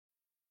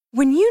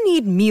When you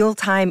need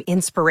mealtime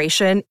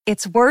inspiration,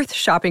 it's worth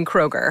shopping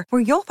Kroger,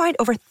 where you'll find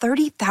over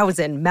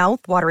 30,000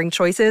 mouth-watering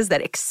choices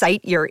that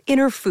excite your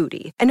inner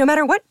foodie. And no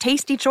matter what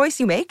tasty choice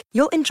you make,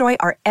 you'll enjoy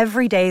our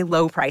everyday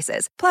low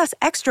prices, plus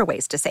extra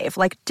ways to save,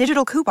 like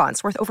digital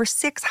coupons worth over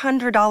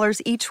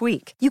 $600 each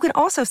week. You can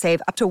also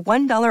save up to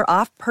 $1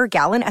 off per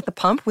gallon at the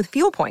pump with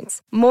fuel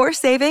points. More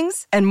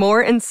savings and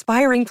more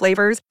inspiring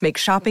flavors make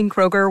shopping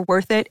Kroger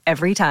worth it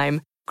every time.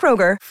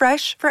 Kroger,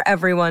 fresh for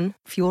everyone.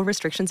 Fuel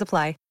restrictions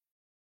apply.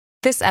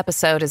 This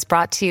episode is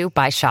brought to you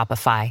by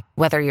Shopify.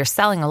 Whether you're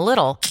selling a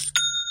little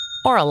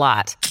or a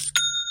lot,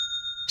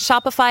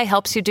 Shopify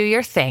helps you do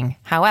your thing,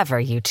 however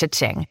you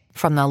cha-ching.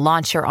 From the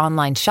launch your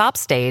online shop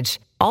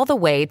stage, all the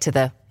way to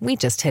the we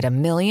just hit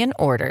 1 million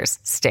orders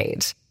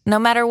stage. No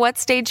matter what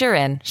stage you're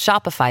in,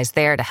 Shopify's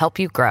there to help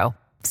you grow.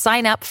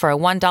 Sign up for a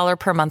 $1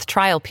 per month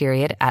trial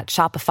period at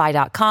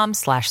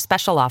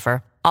shopify.com/special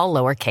offer, all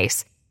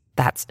lowercase.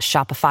 That's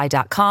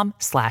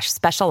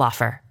shopify.com/special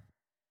offer.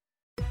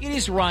 It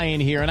is Ryan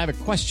here, and I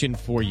have a question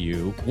for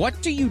you.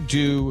 What do you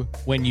do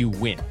when you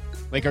win?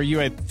 Like, are you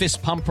a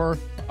fist pumper,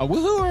 a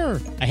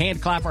woo-hooer, a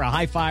hand clapper, a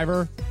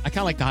high-fiver? I kind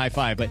of like the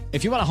high-five, but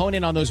if you want to hone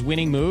in on those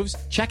winning moves,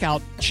 check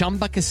out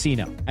Chumba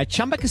Casino. At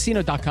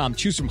ChumbaCasino.com,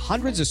 choose from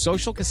hundreds of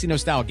social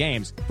casino-style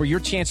games for your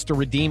chance to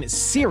redeem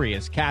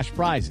serious cash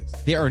prizes.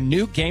 There are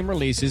new game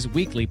releases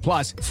weekly,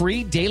 plus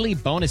free daily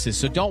bonuses,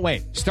 so don't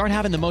wait. Start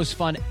having the most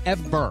fun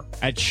ever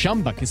at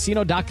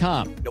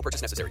ChumbaCasino.com. No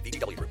purchase necessary.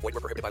 VGW Group. Void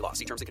where prohibited by law.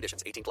 See terms and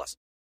conditions. 18+.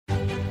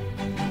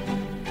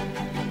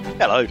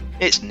 Hello,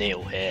 it's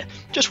Neil here.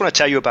 Just want to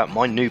tell you about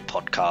my new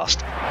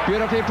podcast.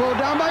 Beautifully pulled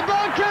down by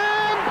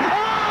Bergkamp!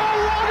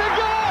 Oh, what a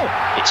goal!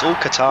 It's All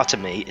Qatar to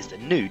Me is the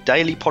new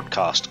daily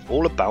podcast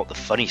all about the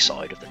funny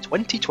side of the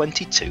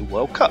 2022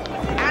 World Cup.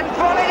 And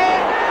volleyed in,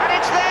 and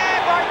it's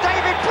there by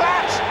David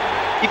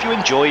Platt! If you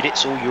enjoyed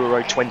It's All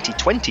Euro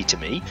 2020 to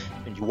Me,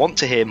 and you want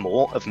to hear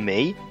more of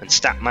me and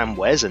Statman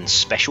Wes and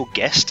special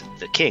guest,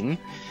 The King,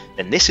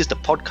 then this is the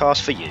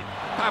podcast for you.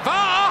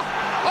 Pavard!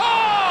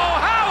 Oh,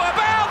 how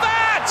about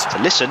that? To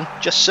listen,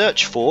 just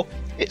search for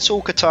It's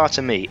All Qatar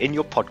to Me in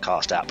your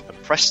podcast app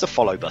and press the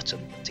follow button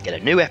to get a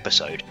new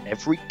episode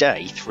every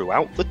day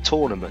throughout the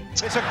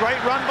tournament. It's a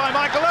great run by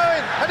Michael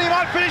Owen, and he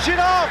might finish it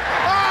off!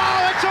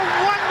 Oh, it's a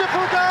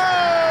wonderful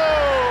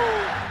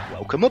goal!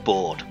 Welcome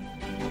aboard.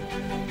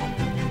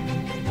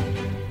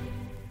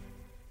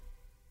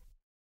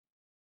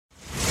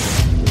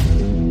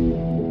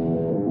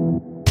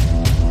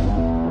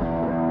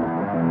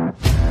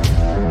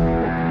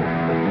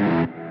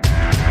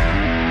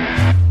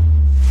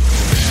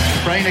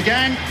 Brain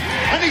again,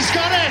 and he's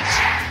got it!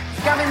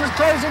 Gavin was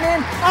closing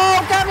in.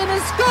 Oh, Gavin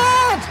has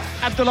scored!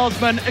 Abdul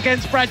Osman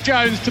against Brad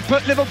Jones to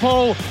put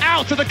Liverpool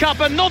out of the cup,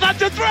 and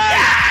Northampton 3!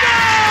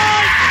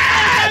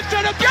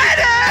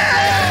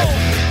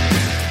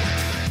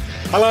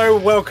 Hello,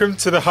 welcome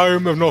to the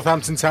home of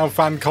Northampton Town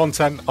fan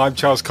content. I'm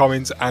Charles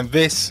Collins, and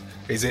this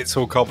is It's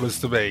All Cobblers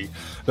to Me,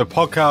 the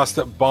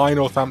podcast by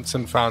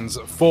Northampton fans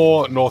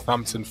for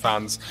Northampton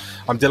fans.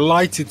 I'm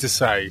delighted to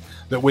say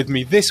that with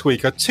me this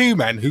week are two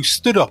men who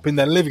stood up in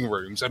their living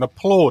rooms and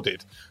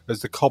applauded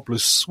as the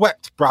Cobblers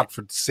swept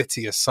Bradford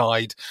City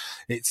aside.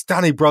 It's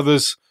Danny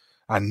Brothers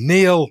and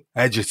Neil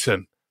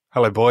Edgerton.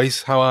 Hello,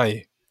 boys. How are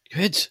you?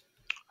 Good.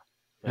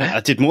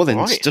 I did more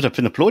than stood up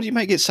and applaud. You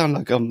make it sound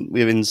like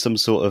we're in some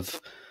sort of...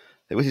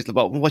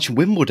 About watching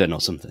Wimbledon or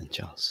something,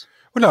 Charles.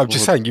 Well, no, I'm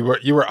just saying you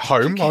were at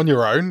home on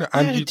your own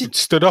and you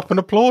stood up and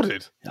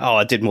applauded. Oh,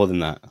 I did more than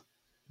that.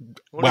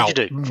 What did you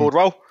do? Forward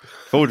roll?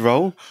 Forward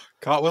roll.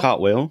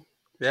 Cartwheel.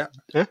 Yeah.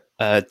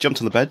 Jumped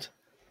on the bed.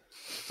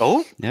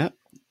 Oh? Yeah.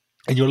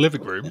 In your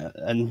living room? Yeah,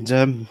 and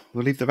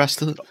we'll leave the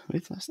rest of that.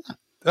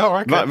 Oh,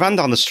 okay. Ran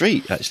down the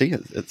street, actually,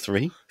 at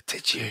 3.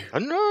 Did you? Oh,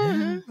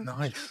 no.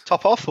 Nice.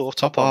 Top off or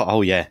top on?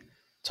 Oh, yeah.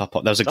 Top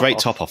off. There was a great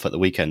top off at the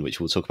weekend, which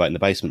we'll talk about in the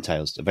Basement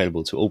Tales,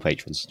 available to all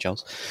patrons,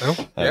 Charles. Oh,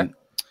 yeah.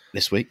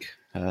 This week.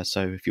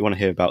 So if you want to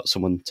hear about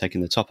someone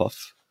taking the top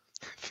off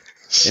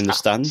in the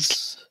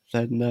stands,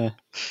 then there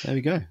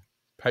we go.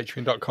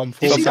 Patreon.com.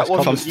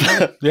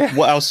 Yeah.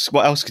 What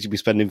else could you be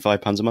spending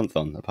 £5 a month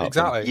on?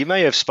 Exactly. You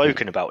may have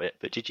spoken about it,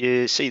 but did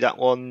you see that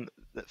one?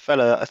 That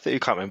fella, I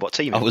can't remember what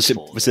team it was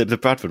for. Was it the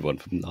Bradford one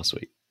from last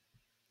week?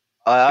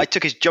 I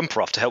took his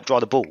jumper off to help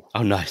dry the ball.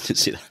 Oh, no, I didn't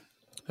see that.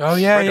 Oh,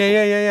 yeah.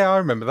 I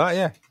remember that,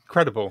 yeah.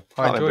 Incredible.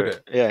 I enjoyed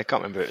it. Yeah, I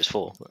can't remember who it was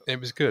for. It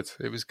was good.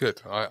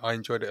 I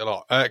enjoyed it a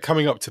lot.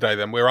 Coming up today,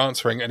 then, we're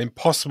answering an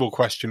impossible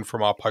question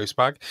from our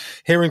postbag,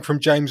 hearing from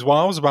James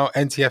Wiles about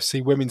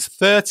NTFC Women's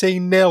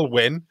 13-0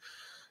 win.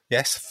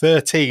 Yes,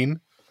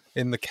 13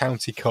 in the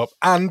County Cup.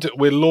 And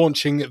we're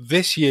launching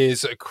this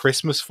year's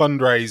Christmas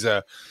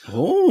fundraiser.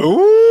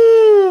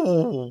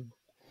 Ooh.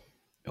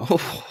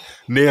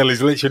 Neil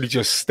is literally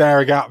just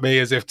staring at me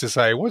as if to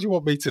say, what do you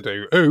want me to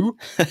do? Ooh.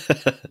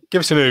 Give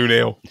us an ooh,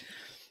 Neil.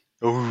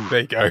 Ooh.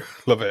 There you go.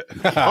 Love it.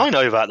 I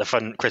know about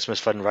the Christmas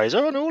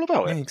fundraiser. I know all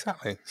about it. Yeah,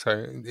 exactly.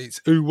 So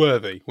it's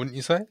ooh-worthy, wouldn't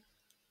you say?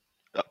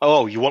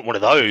 Oh, you want one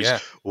of those? Yeah.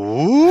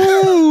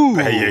 Ooh.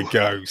 There you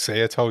go.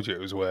 See, I told you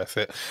it was worth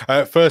it.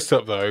 First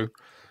up, though,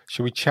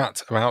 Shall we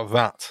chat about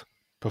that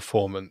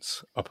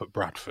performance up at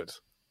Bradford?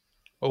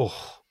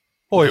 Oh,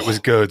 it was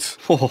good.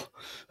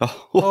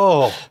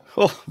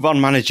 Ron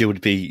Manager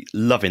would be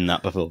loving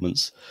that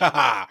performance.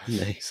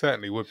 He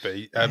certainly would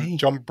be.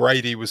 John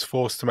Brady was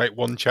forced to make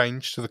one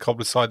change to the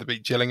Cobblers side that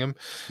beat Gillingham.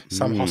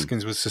 Sam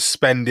Hoskins was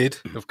suspended,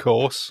 of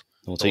course.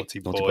 Naughty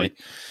boy.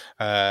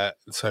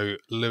 So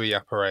Louis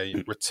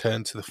Apperet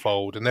returned to the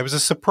fold, and there was a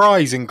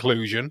surprise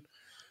inclusion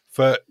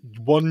for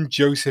one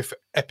Joseph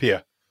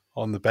Eppiah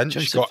on the bench.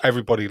 Joseph. Got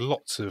everybody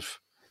lots of...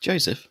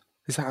 Joseph?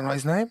 Is that not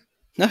his name?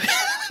 No.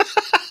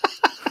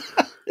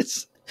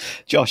 It's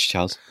Josh,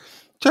 Charles.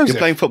 Joseph. You're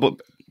playing football.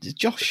 It's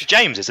Josh.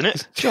 James, isn't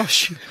it?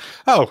 Josh.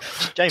 Oh,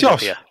 James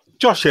Josh. Eppiah.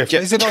 Joshif.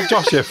 Is it not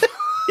Joshif?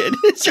 Yeah,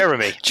 it is.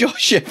 Jeremy.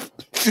 Joshif.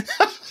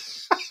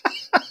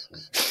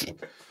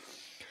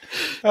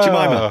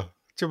 Jemima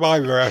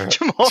Eppiah.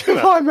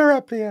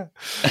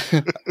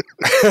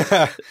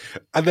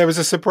 And there was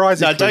a surprise.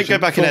 No, don't go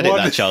back and edit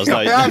that, Charles. No,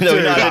 I am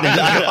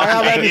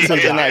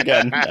editing that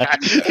again.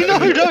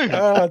 No, don't.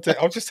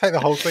 I'll just take the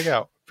whole thing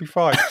out. Be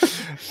fine.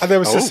 And there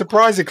was a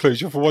surprise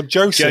inclusion for one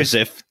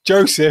Joseph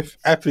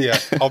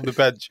Eppiah on the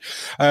bench.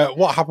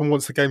 What happened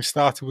once the game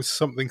started was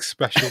something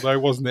special, though,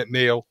 wasn't it,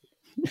 Neil?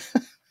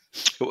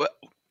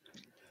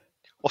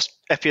 What's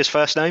Eppiah's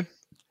first name?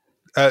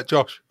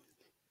 Josh.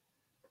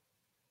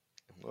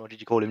 Or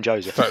did you call him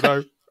Joseph? Don't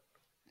know.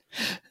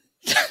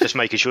 Just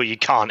making sure you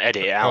can't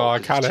edit it out. Oh, I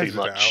can edit it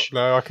out.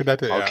 No, I can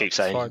edit it out. I'll keep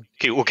saying.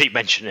 We'll keep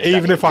mentioning it.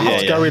 Even if I have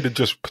to go in and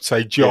just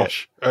say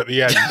Josh at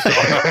the end,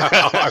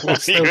 I will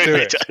still do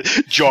it.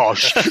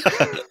 Josh.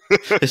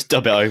 Let's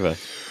dub it over.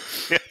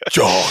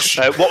 Josh.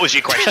 What was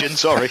your question?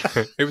 Sorry.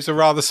 It was a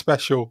rather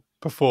special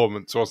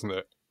performance, wasn't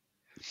it?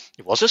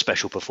 It was a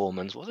special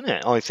performance, wasn't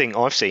it? I think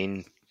I've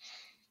seen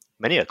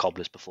many a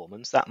Cobblers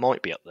performance. That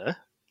might be up there.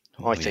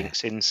 I think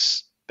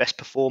since... best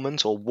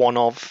performance or one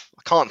of...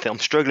 I can't think. I'm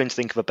struggling to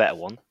think of a better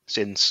one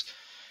since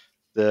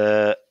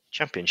the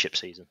championship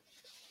season.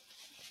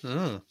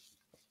 It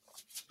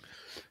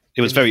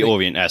was very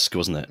Orient-esque,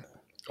 wasn't it?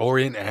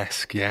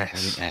 Orient-esque,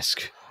 yes.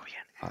 Orient-esque.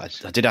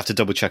 I did have to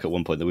double check at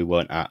one point that we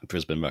weren't at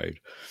Brisbane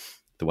Road,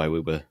 the way we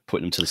were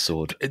putting them to the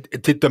sword.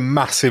 Did the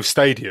massive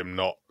stadium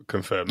not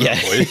confirm that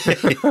for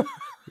you?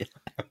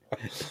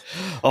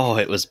 Oh,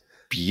 it was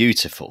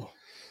beautiful.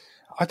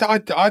 I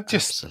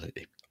just...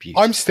 Absolutely.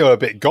 Beautiful. I'm still a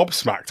bit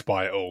gobsmacked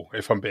by it all,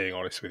 if I'm being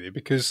honest with you,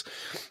 because,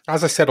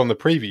 as I said on the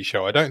preview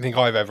show, I don't think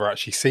I've ever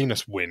actually seen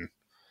us win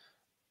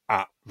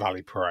at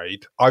Valley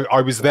Parade. I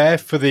was there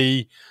for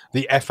the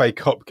FA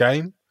Cup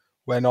game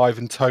when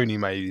Ivan Toney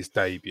made his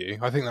debut.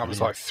 I think that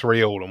was like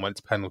 3-3 and went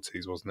to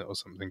penalties, wasn't it, or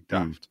something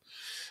daft.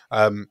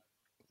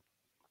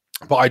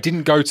 But I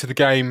didn't go to the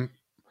game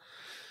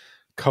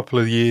a couple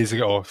of years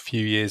ago, or a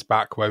few years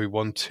back, where we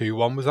won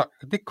 2-1.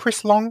 Did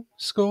Chris Long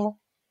score?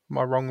 Am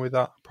I wrong with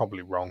that?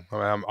 Probably wrong.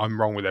 I'm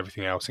wrong with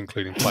everything else,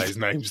 including players'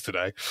 names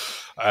today.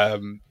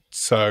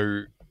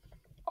 So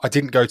I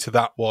didn't go to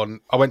that one.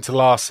 I went to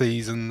last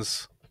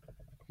season's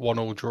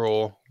 1-1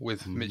 draw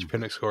with Mitch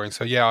Pinnock scoring.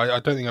 So, yeah,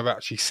 I don't think I've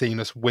actually seen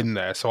us win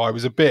there. So I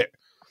was a bit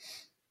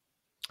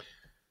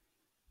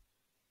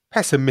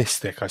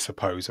pessimistic, I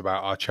suppose,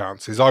 about our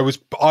chances. I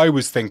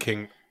was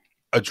thinking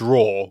a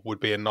draw would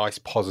be a nice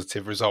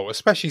positive result,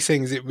 especially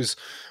seeing as it was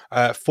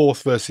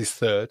 4th versus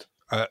 3rd.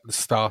 At the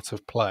start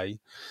of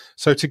play.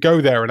 So to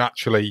go there and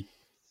actually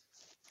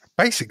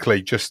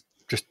basically just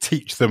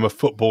teach them a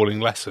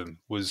footballing lesson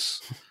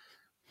was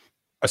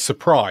a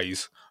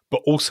surprise,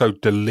 but also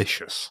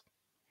delicious.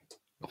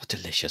 Oh,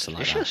 delicious. I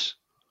like delicious.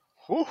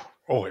 That.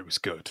 Oh, it was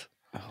good.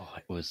 Oh,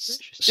 it was...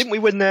 Didn't we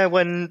win there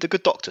when the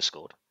good doctor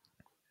scored?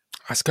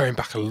 That's going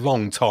back a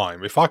long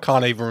time. If I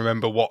can't even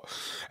remember what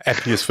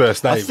Eppiah's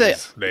first name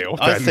is, Neil.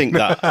 I think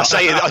that...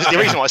 the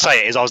reason why I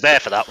say it is I was there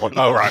for that one.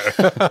 Oh,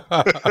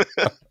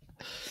 right.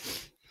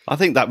 I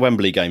think that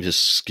Wembley game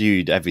just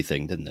skewed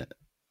everything, didn't it?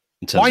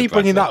 Why are you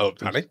bringing that up,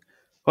 Danny?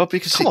 Well,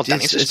 because Come on,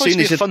 Danny, it's supposed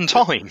to be a fun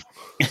time.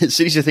 As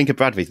soon as you think of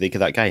Bradley, think of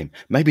that game.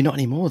 Maybe not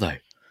anymore, though.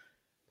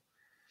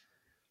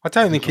 I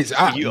don't think it's...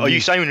 Are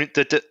you saying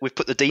that we've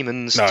put the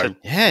demons to...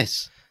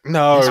 Yes.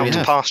 No.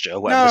 To pasture,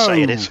 whatever they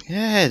say it is.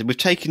 Yeah, we've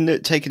taken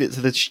it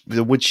to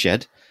the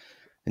woodshed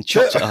and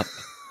chopped it up.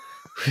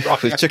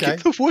 Right, we've took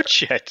it the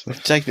woodshed.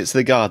 We've taken it to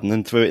the garden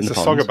and threw it in the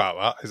pond. There's a song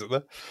about that, isn't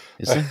there?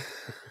 Is there?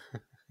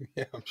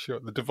 Yeah, I'm sure.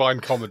 The Divine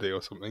Comedy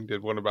or something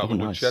did one about the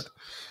woodshed.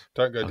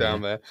 Don't go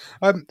down there.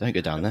 Don't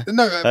go down there.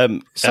 No,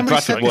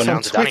 somebody said won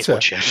on Twitter.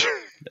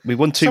 We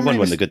won 2-1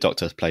 when the Good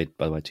Doctor played,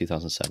 by the way,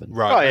 2007.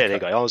 Right. Oh, yeah, there you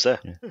go. I was there.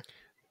 Yeah.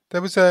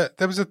 There was a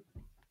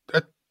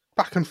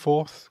back and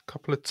forth,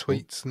 couple of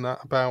tweets and that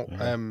about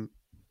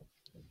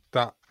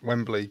that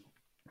Wembley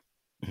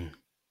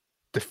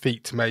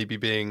defeat maybe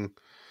being...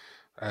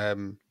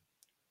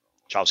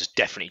 Charles is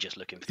definitely just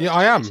looking for... Yeah,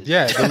 I am.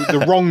 Yeah,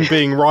 the wrong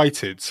being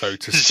righted, so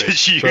to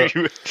speak.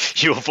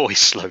 Your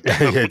voice slowed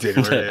down. Yeah, it did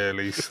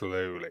really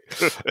slowly.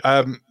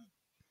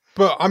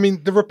 But, I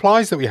mean, the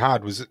replies that we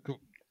had was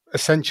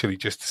essentially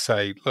just to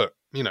say, look,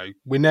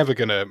 we're never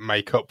going to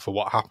make up for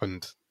what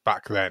happened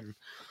back then.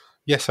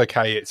 yes,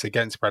 okay, it's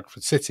against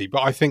Bradford City,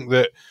 but I think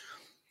that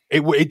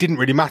it didn't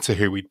really matter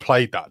who we'd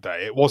played that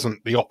day. It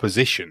wasn't the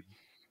opposition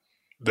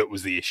that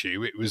was the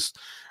issue. It was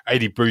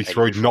Aidy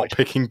Boothroyd not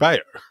picking Bayo.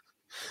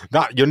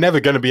 That you're never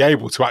going to be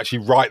able to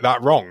actually right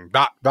that wrong.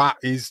 That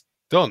is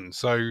done.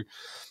 So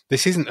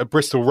this isn't a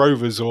Bristol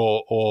Rovers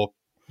or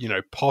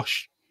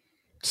posh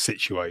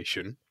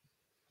situation.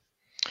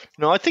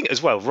 No, I think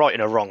as well, right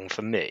and a wrong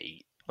for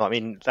me. I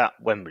mean, that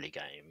Wembley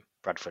game,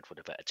 Bradford were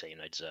the better team.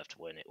 They deserved to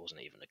win. It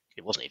wasn't even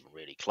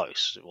really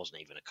close. It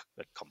wasn't even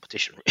a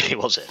competition, really,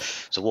 was it?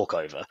 It's a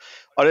walkover.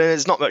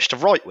 There's not much to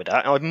right with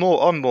that. I'm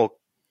more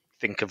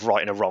think of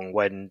right and a wrong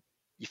when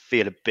you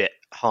feel a bit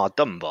hard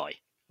done by,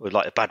 with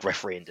like a bad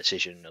refereeing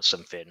decision or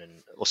something,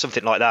 or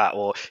something like that,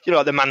 or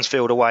like the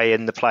Mansfield away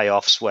in the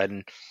playoffs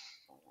when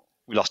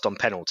we lost on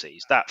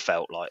penalties. That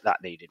felt like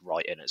that needed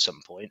right in at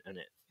some point, and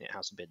it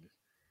hasn't been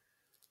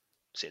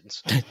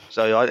since.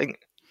 So I think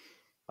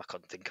I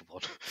couldn't think of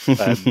one,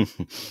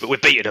 but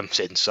we've beaten them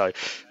since. So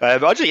I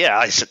don't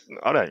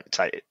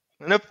take it.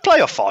 And the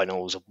playoff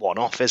finals are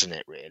one-off, isn't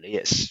it?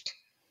 Really,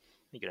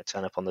 you're going to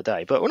turn up on the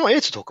day, but we're not here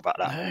to talk about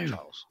that,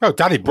 Charles. No,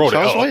 Danny brought it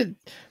up.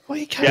 Why are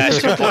you it's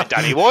a good point,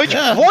 Danny. Why do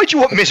you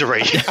want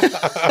misery?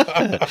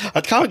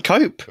 I can't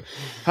cope.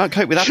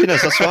 With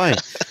happiness. That's why.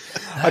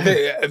 I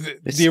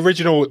think the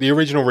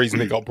original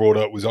reason it got brought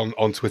up was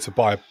on Twitter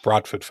by a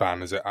Bradford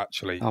fan, as it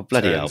actually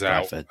bloody hell,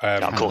 Bradford.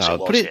 Of course it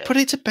was. Put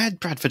it to bed,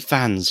 Bradford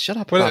fans. Shut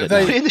up about it.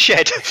 Put it in the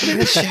shed. Put it in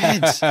the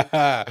shed.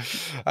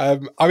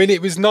 I mean,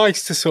 it was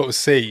nice to sort of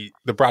see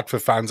the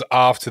Bradford fans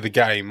after the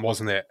game,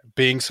 wasn't it?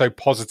 Being so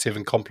positive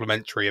and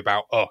complimentary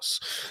about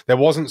us. There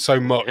wasn't so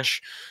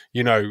much,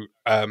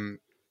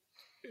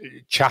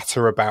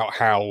 chatter about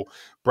how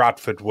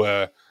Bradford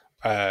were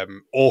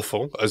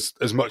awful,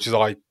 as much as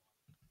I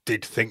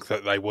did think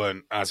that they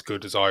weren't as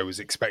good as I was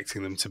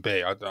expecting them to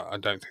be. I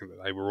don't think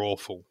that they were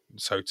awful,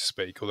 so to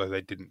speak, although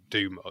they didn't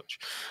do much.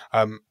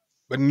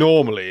 But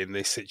normally in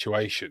these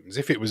situations,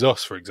 if it was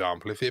us, for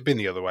example, if it had been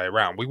the other way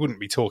around, we wouldn't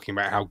be talking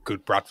about how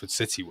good Bradford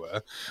City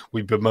were.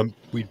 We'd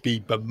be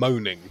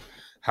bemoaning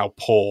how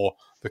poor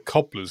the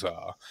Cobblers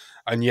are.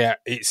 And yet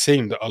it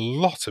seemed that a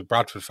lot of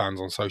Bradford fans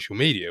on social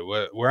media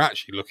were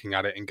actually looking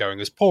at it and going,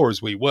 as poor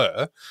as we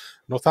were,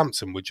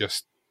 Northampton were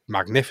just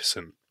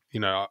magnificent.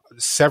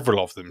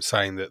 Several of them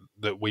saying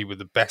that we were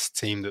the best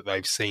team that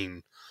they've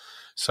seen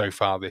so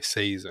far this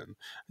season.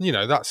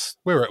 And,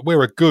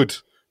 we're a good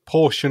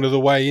portion of the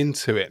way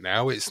into it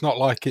now. It's not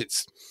like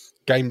it's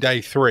game day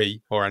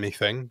 3 or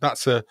anything.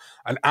 That's an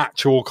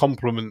actual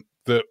compliment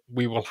that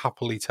we will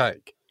happily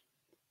take.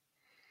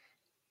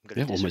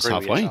 Yeah, almost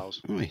halfway.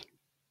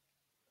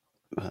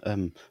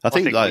 I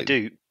think we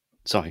do.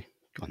 Sorry,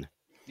 go on then.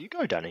 You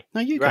go, Danny.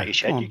 No, You're out your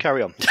shed. You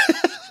carry on.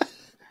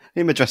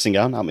 In my dressing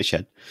gown, out my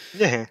shed.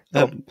 Yeah.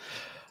 I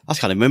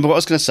can't remember what I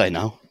was going to say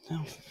now.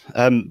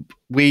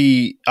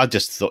 I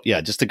just thought,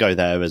 just to go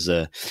there as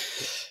a,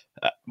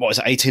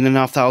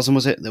 18,500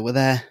 was it that were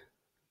there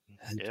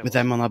with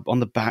them on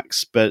the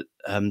backs, but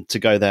to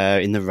go there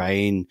in the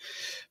rain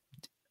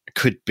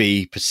could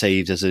be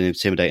perceived as an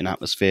intimidating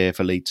atmosphere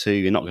for League Two.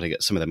 You're not going to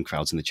get some of them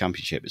crowds in the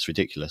Championship. It's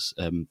ridiculous.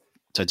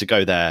 So to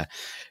go there,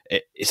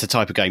 it's the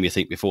type of game you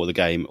think before the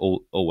game,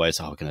 always,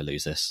 we're going to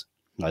lose this.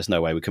 There's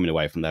no way we're coming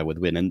away from there with a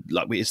win. And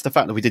it's the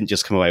fact that we didn't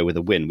just come away with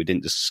a win. We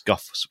didn't just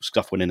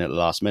scuff one in at the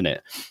last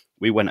minute.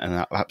 We went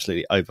and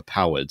absolutely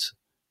overpowered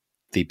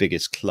the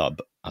biggest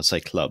club. I'd say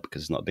club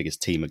because it's not the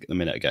biggest team at the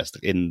minute, I guess,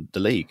 in the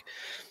league.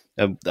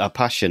 Our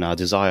passion, our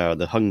desire,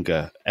 the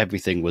hunger,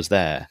 everything was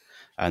there.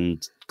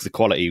 And the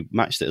quality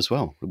matched it as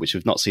well, which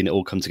we've not seen it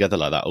all come together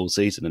like that all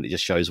season. And it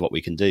just shows what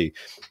we can do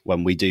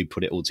when we do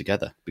put it all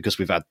together. Because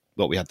we had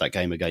that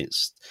game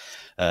against,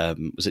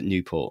 was it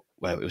Newport,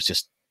 where it was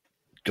just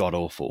god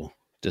awful,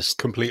 just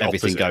complete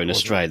everything going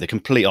astray. The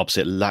complete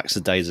opposite,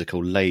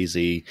 lackadaisical,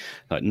 lazy,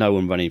 like no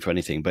one running for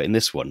anything. But in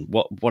this one,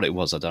 what it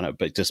was, I don't know,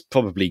 but it just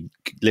probably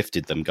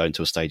lifted them going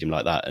to a stadium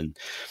like that and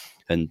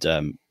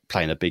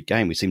playing a big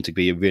game. We seem to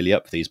be really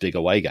up for these big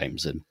away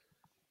games, and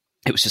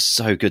it was just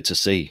so good to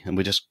see. And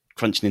we're just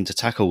crunching into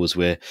tackles.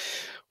 We're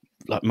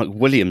like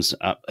McWilliams,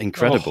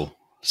 incredible.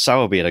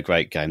 Sowerby had a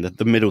great game.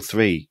 The middle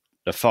three,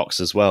 the Fox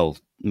as well,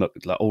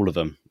 like all of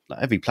them.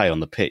 Like every play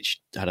on the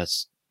pitch had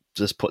us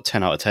just put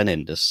 10 out of 10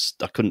 in.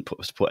 I couldn't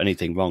put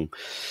anything wrong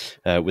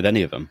with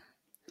any of them.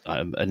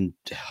 And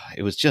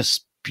it was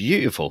just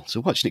beautiful. So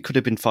watching it could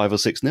have been 5 or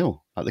 6-0.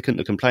 Like they couldn't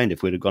have complained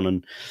if we'd have gone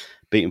and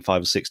beaten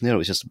 5 or 6-0. It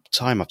was just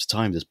time after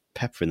time, just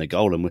peppering the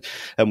goal.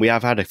 And we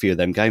have had a few of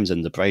them games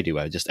in the Brady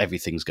where just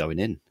everything's going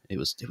in. It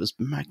was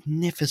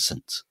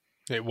magnificent.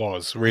 It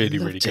was really,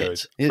 really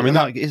good.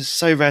 It's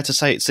so rare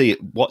to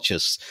watch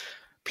us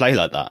play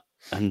like that.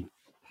 And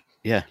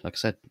yeah, like I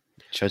said,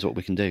 it shows what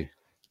we can do.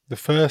 The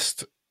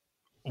first,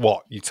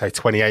 you'd say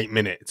 28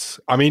 minutes.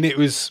 I mean, it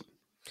was,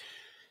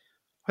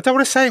 I don't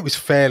want to say it was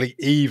fairly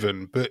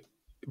even, but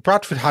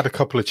Bradford had a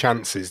couple of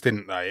chances,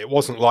 didn't they? It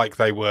wasn't like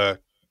they were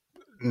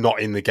not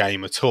in the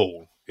game at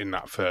all in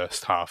that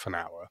first half an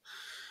hour.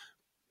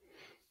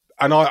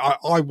 And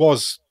I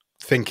was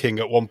thinking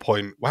at one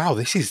point, wow,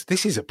 this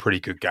is a pretty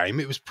good game.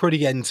 It was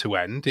pretty end to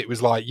end. It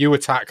was like you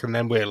attack and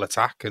then we'll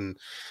attack and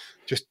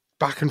just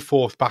back and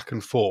forth, back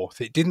and forth.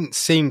 It didn't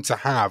seem to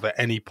have at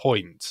any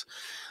point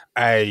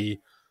a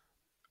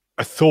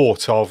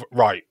thought of,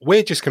 right,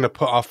 we're just going to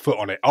put our foot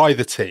on it,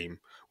 either team.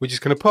 We're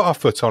just going to put our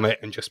foot on it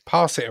and just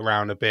pass it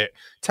around a bit,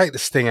 take the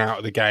sting out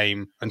of the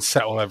game and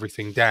settle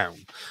everything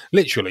down.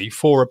 Literally,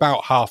 for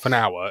about half an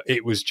hour,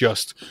 it was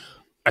just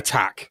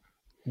attack.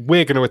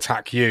 We're going to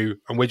attack you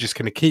and we're just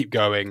going to keep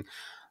going.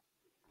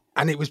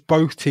 And it was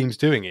both teams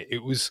doing it.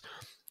 It was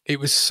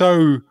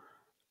so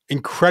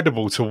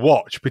incredible to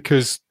watch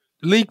because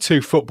League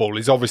Two football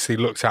is obviously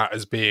looked at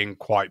as being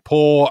quite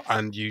poor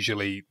and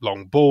usually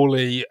long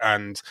bally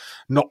and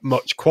not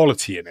much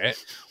quality in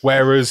it.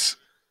 Whereas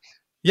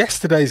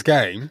yesterday's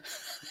game,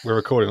 we're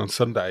recording on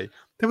Sunday,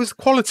 there was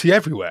quality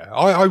everywhere.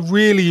 I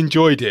really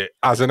enjoyed it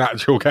as an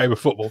actual game of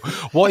football.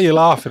 What are you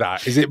laughing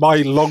at? Is it my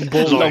long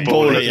ball? Long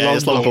bally, yeah.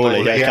 It's long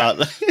bally. Yeah.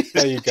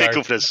 There you go.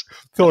 Tickled us.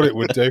 Thought it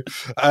would do.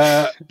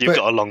 You've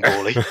got a long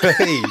bally.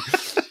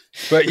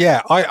 But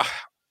yeah,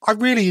 I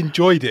really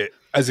enjoyed it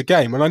as a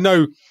game. And I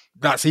know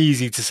that's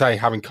easy to say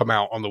having come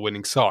out on the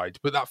winning side.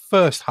 But that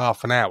first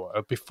half an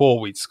hour before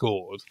we'd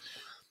scored,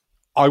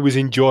 I was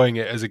enjoying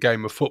it as a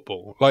game of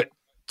football. Like,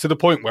 to the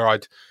point where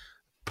I'd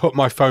put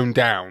my phone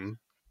down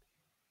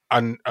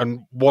and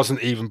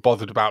wasn't even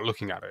bothered about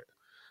looking at it.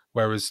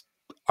 Whereas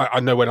I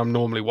know when I'm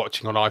normally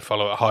watching on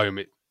iFollow at home,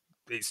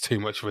 it's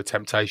too much of a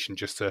temptation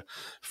just to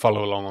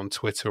follow along on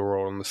Twitter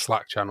or on the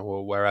Slack channel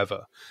or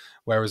wherever.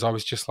 Whereas I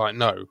was just like,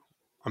 no,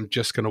 I'm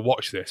just going to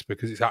watch this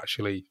because it's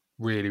actually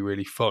really,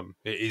 really fun.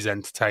 It is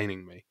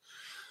entertaining me.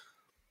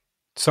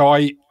 So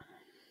I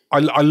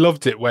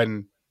loved it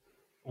when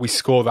we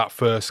score that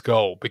first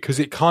goal because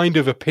it kind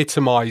of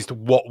epitomized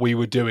what we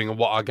were doing and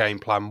what our game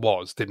plan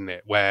was, didn't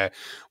it? Where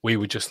we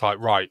were just like,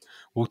 right,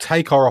 we'll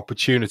take our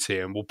opportunity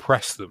and we'll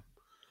press them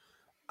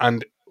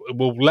and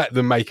we'll let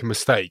them make a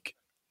mistake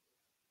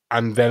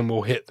and then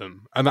we'll hit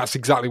them. And that's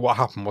exactly what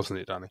happened, wasn't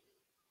it, Danny?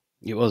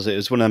 It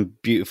was one of them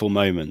beautiful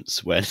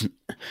moments when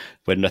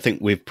I think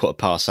we've put a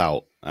pass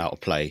out of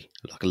play,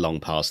 like a long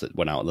pass that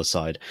went out on the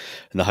side,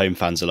 and the home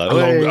fans are like,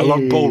 a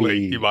long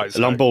bally, you might say.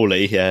 A long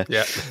bally, yeah.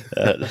 Yeah.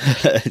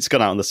 It's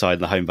gone out on the side,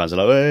 and the home fans are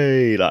like,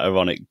 hey, like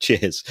ironic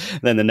cheers.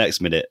 And then the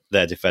next minute,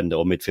 their defender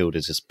or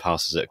midfielder just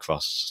passes it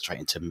across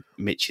straight into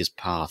Mitch's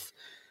path.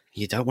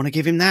 You don't want to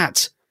give him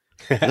that.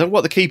 I don't know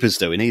what the keeper's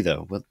doing either.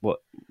 What?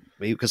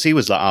 Because he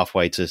was like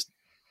halfway to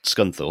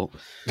Scunthorpe.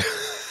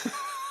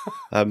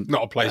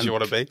 Not a place you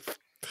want to be.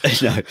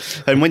 No,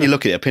 and when you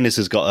look at it, Pinnis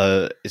has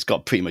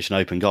got pretty much an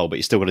open goal, but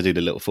you still got to do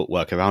the little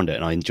footwork around it,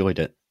 and I enjoyed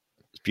it.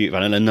 It's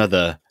beautiful. And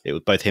it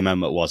was both him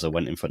and Matwaza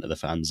went in front of the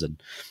fans,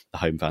 and the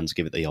home fans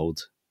give it the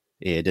old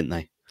ear, didn't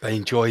they? They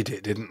enjoyed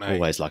it, didn't they?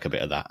 Always like a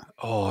bit of that.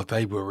 Oh,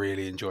 they were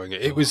really enjoying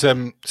it. It was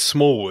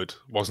Smallwood,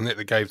 wasn't it,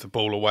 that gave the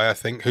ball away? I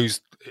think.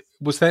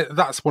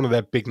 That's one of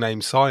their big name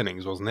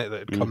signings, wasn't it?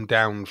 That had come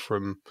down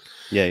from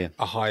a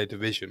higher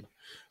division.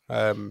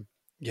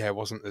 It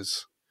wasn't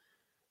as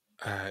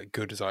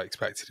good as I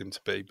expected him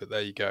to be, but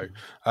there you go.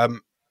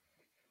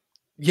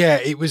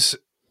 It was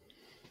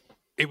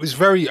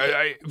very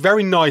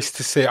very nice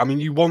to see. I mean,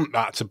 you want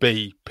that to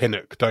be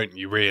Pinnock, don't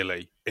you?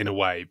 Really, in a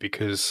way,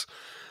 because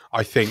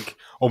I think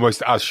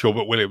almost as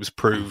Shawbut Williams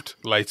proved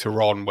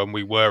later on when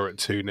we were at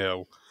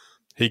 2-0,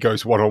 he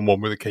goes one-on-one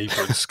with the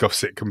keeper and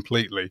scuffs it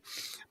completely.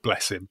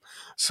 Bless him.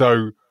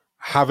 So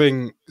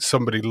having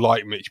somebody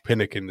like Mitch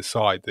Pinnock in the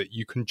side that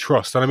you can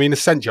trust, and I mean,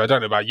 essentially, I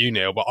don't know about you,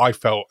 Neil, but I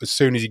felt as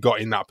soon as he got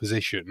in that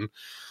position,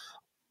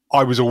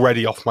 I was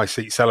already off my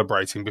seat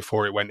celebrating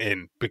before it went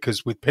in,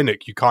 because with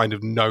Pinnock, you kind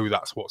of know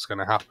that's what's going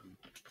to happen.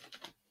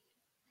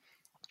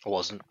 I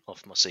wasn't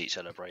off my seat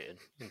celebrating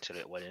until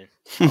it went in.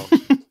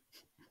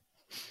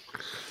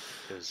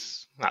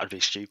 Because that would be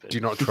stupid. Do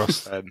you not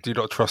trust? Do you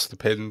not trust the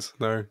pins?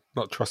 No,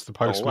 not trust the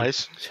postman.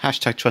 Always. #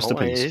 trust the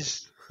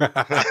pins.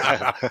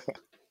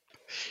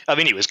 I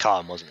mean, he was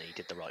calm, wasn't he? He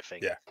did the right thing.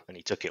 Yeah. And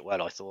he took it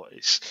well. I thought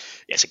it's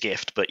a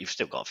gift, but you've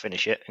still got to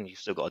finish it and you've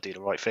still got to do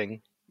the right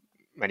thing.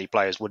 Many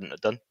players wouldn't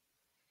have done.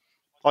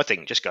 I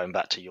think, just going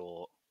back to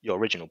your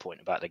original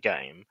point about the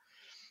game,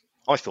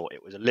 I thought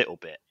it was a little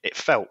bit, it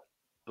felt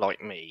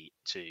like me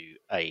to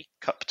a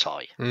cup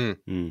tie.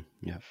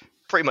 Yeah.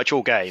 Pretty much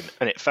all game,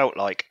 and it felt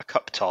like a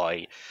cup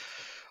tie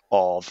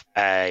of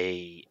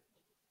a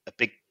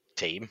big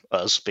team,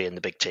 us being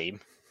the big team,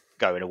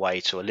 going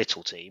away to a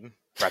little team,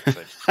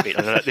 Bradford.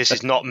 This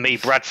is not me,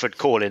 Bradford,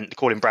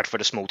 calling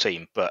Bradford a small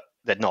team, but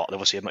they're not. They're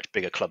obviously a much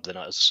bigger club than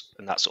us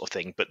and that sort of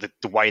thing. But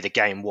the way the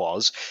game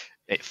was,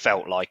 it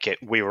felt like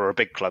we were a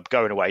big club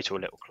going away to a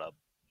little club.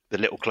 The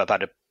little club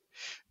had a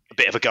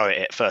bit of a go at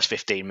it first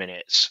 15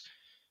 minutes,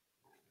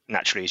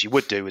 naturally, as you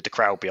would do with the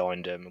crowd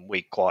behind them, and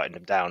we quietened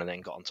them down and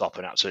then got on top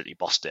and absolutely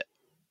bossed it.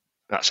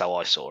 That's how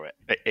I saw it.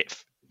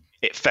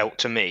 It felt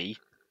to me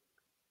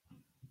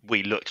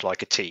we looked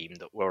like a team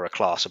that were a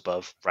class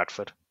above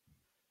Bradford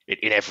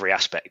in every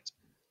aspect.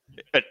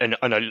 And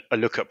I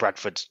look at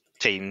Bradford's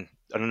team,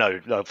 and I know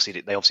they obviously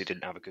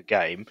didn't have a good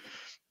game,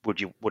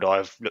 Would I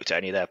have looked at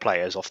any of their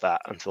players off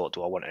that and thought,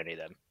 do I want any of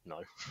them?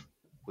 No.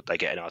 Would they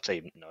get in our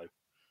team? No.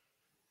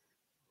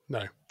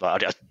 No.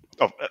 But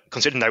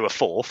considering they were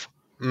fourth,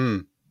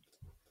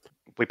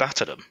 we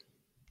battered them.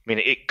 I mean,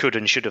 it could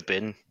and should have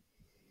been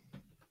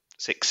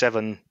 6,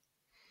 7,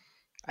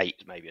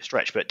 8, maybe a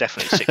stretch, but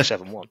definitely 6,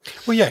 7, 1.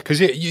 Well, yeah, because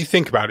you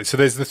think about it. So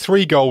there's the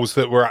 3 goals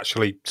that were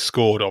actually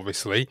scored,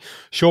 obviously.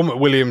 Sean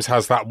McWilliams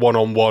has that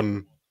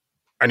one-on-one,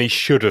 and he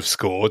should have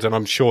scored, and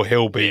I'm sure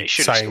he'll be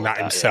saying that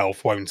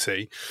himself, won't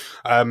he?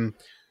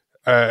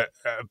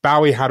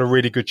 Bowie had a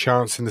really good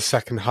chance in the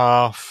second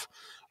half.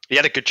 He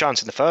had a good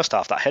chance in the first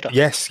half, that header.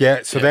 Yes,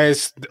 yeah. So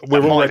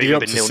we're already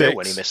up to 6.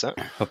 When he missed that.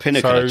 Well,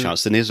 Pinnock had a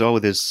chance in as well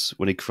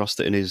when he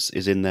crossed it and is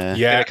in there.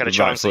 Yeah, Pinnock had a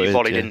chance that he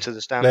volleyed into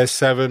the stand. There's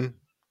 7.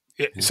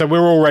 So we're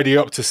already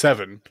up to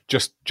 7,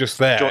 just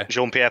there.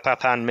 Jean-Pierre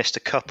Papin missed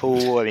a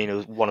couple. I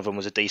mean, one of them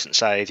was a decent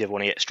save. The other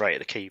one he hit straight at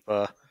the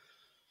keeper.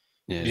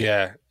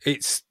 Yeah,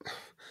 it's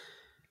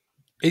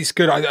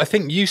good. I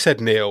think you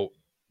said, Neil,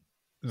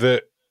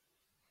 that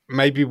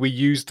maybe we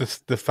use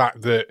the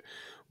fact that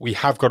we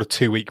have got a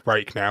 2-week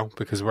break now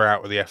because we're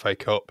out of the FA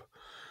Cup.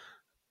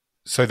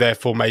 So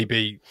therefore,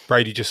 maybe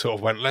Brady just sort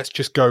of went, let's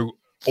just go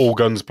all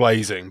guns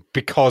blazing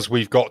because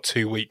we've got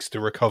 2 weeks to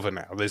recover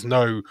now. There's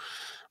no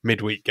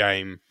midweek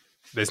game.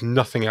 There's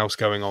nothing else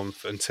going on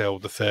until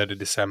the 3rd of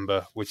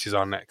December, which is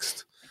our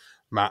next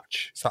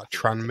match. Is that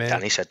Tranmere?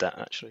 Danny said that,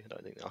 actually.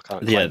 I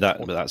can't. Yeah,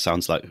 that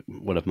sounds like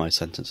one of my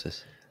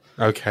sentences.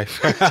 Okay.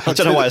 I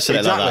don't know why I said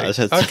it like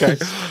that. Okay.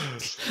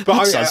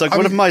 But sounds like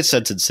one of my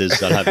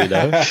sentences, I'll have you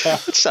know.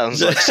 It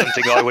sounds like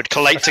something I would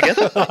collate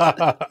together.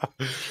 I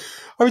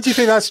mean, do you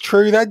think that's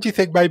true then? Do you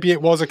think maybe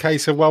it was a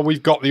case of, well,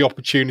 we've got the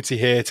opportunity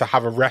here to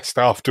have a rest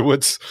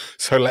afterwards,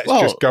 so let's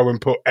just go and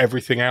put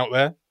everything out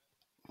there?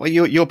 Well,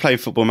 you're playing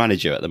Football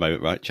Manager at the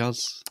moment, right,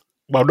 Charles?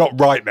 Well, not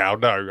right now,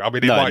 no. I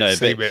mean, it might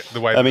seem it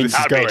the way this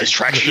is going. Be a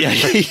distraction.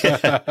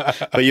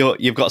 Yeah. But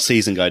you've got a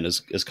season going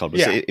as Cobblers.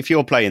 Yeah. So if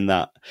you're playing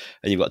that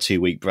and you've got a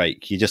 2-week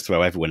break, you just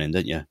throw everyone in,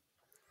 don't you?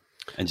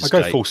 And just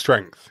go full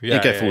strength. Yeah,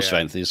 you go full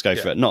strength and just go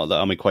for it. Not that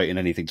I'm equating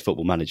anything to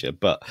Football Manager,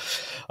 but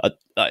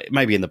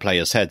maybe in the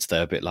players' heads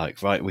they're a bit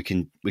like, right, we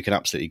can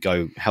absolutely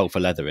go hell for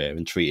leather here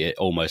and treat it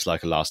almost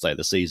like a last day of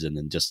the season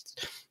and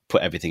just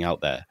put everything out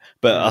there.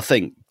 But I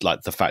think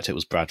like the fact it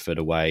was Bradford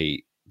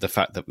away, the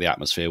fact that the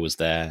atmosphere was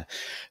there,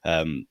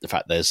 the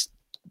fact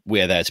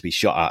we're there to be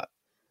shot at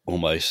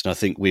almost. And I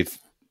think we've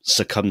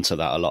succumbed to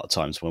that a lot of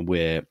times when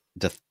we're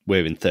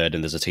in third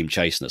and there's a team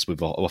chasing us.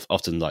 We've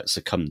often like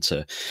succumbed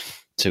to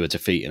a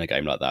defeat in a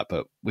game like that,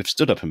 but we've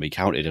stood up and been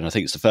counted. And I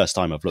think it's the first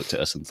time I've looked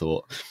at us and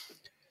thought,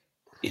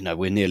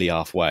 we're nearly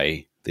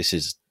halfway. This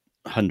is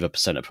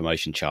 100% a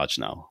promotion charge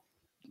now.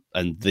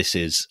 And this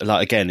is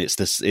like, again, it's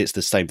the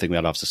same thing we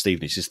had after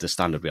Stevenage. It's just the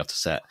standard we have to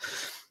set.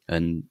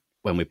 And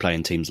when we're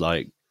playing teams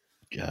like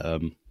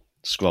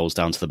scrolls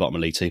down to the bottom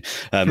of League 2,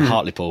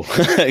 Hartlepool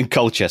and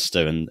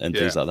Colchester and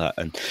things like that,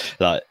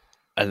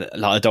 and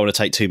I don't want to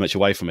take too much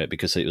away from it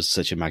because it was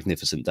such a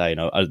magnificent day,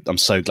 and I'm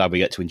so glad we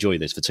get to enjoy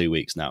this for 2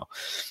 weeks now,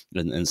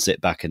 and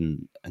sit back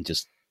and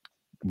just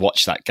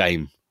watch that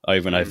game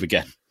over and over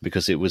again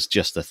because it was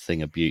just a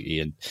thing of beauty,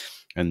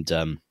 and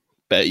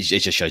but it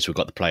just shows we've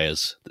got the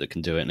players that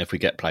can do it. And if we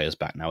get players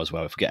back now as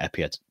well, if we get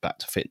Epi back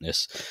to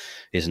fitness,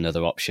 is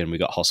another option. We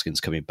got Hoskins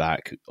coming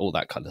back, all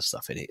that kind of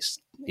stuff, and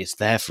it's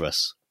there for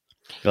us.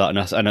 And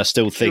I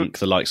still think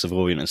the likes of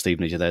Orient and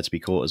Stevenage are there to be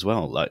caught as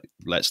well. Like,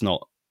 let's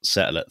not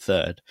settle at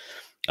third.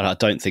 And I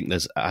don't think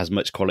there's as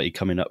much quality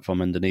coming up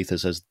from underneath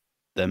us as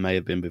there may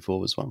have been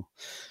before as well.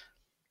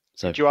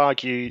 So, would you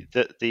argue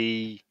that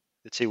the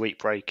 2-week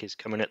break is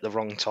coming at the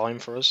wrong time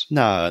for us?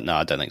 No,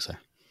 I don't think so.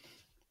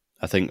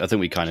 I think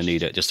we kind of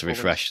need it just to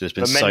refresh. There's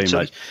been so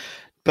much,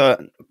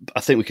 but I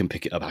think we can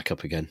pick it back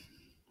up again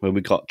when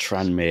we got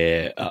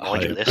Tranmere at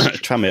home.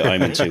 Tranmere at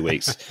home in 2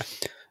 weeks.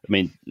 I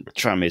mean,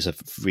 Tranmere is a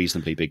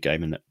reasonably big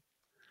game, isn't it?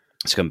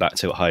 To come back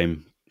to at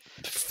home.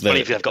 I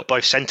believe they've got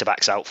both centre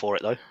backs out for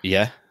it though.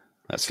 Yeah,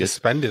 that's good.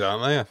 Suspended,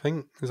 aren't they? I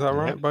think is that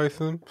right?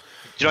 Both of them.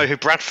 Do you know who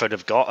Bradford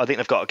have got? I think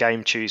they've got a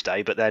game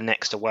Tuesday, but their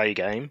next away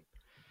game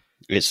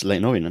it's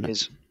Leyton Orient, isn't it?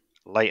 Is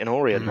Leyton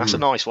Orient. That's a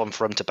nice one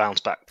for them to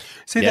bounce back.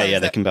 See,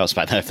 they can bounce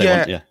back there if they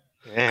want. Yeah,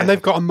 and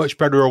they've got a much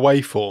better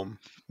away form.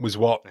 Was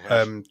what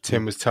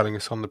Tim was telling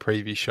us on the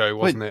previous show,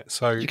 wasn't it?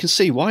 So you can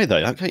see why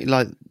though. Okay,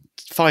 like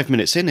 5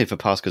 minutes in, if a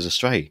pass goes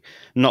astray,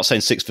 I'm not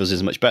saying Sixfields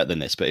is much better than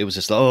this, but it was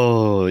just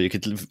like, you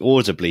could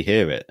audibly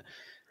hear it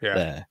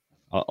there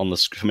on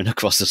the coming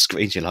across the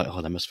screen. You're like,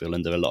 they must feel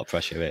under a lot of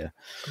pressure here.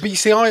 But you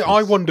see,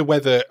 I wonder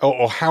whether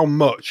or how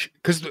much,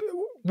 because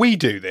we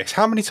do this.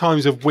 How many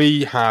times have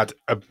we had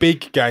a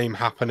big game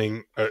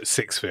happening at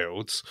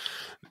Sixfields?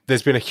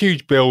 There's been a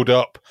huge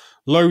build-up,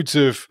 loads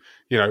of,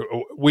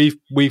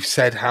 we've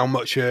said how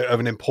much of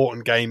an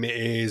important game it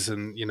is,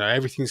 and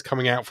everything's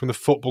coming out from the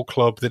football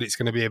club that it's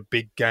going to be a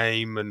big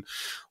game, and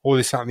all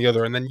this, that, and the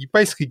other. And then you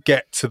basically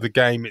get to the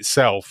game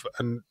itself,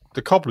 and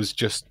the Cobblers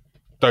just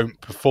don't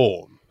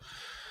perform.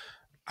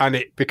 and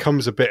it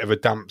becomes a bit of a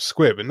damp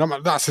squib. And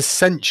that's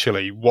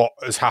essentially what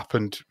has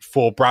happened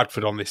for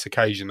Bradford on this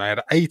occasion. They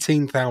had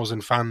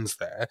 18,000 fans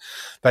there.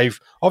 They've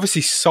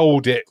obviously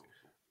sold it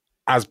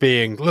as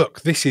being,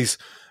 look, this is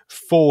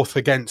fourth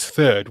against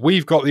third.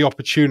 We've got the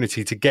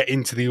opportunity to get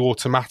into the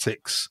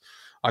automatics.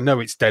 I know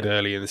it's dead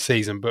early in the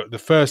season, but the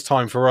first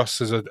time for us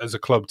as a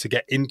club to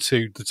get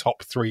into the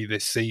top three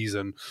this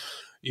season,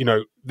 you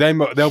know,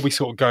 they'll be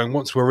sort of going,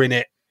 once we're in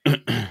it,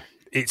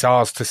 it's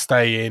ours to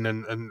stay in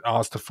and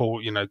ours to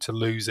fall, you know, to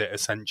lose it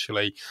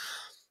essentially.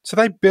 So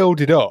they build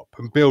it up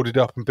and build it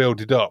up and build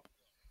it up.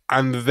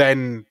 And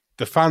then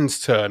the fans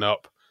turn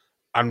up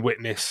and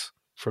witness,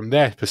 from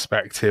their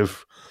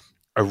perspective,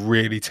 a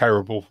really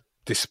terrible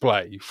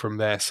display from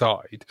their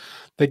side.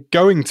 They're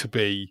going to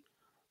be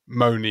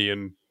moany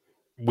and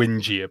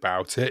whingy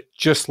about it,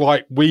 just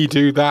like we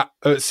do that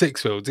at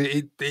Sixfields.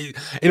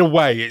 In a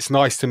way, it's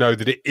nice to know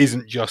that it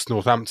isn't just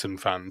Northampton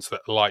fans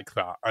that are like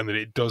that, and that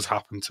it does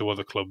happen to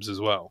other clubs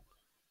as well.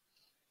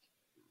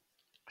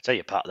 I tell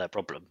you, part of their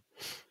problem,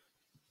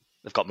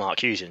 they've got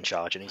Mark Hughes in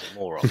charge, and he's a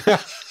moron.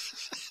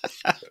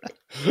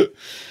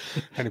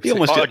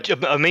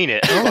 I mean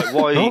it. Like,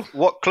 why?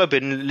 What club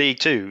in League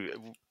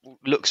Two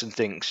looks and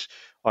thinks,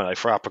 I know,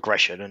 for our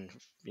progression, and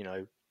you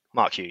know,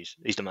 Mark Hughes,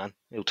 he's the man.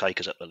 He'll take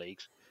us up the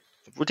leagues.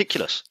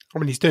 Ridiculous. I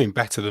mean, he's doing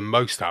better than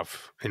most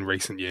have in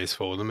recent years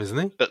for them, isn't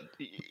he? But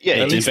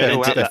yeah, he's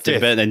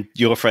better than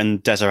your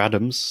friend Desert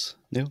Adams,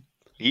 Neil.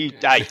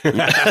 Right.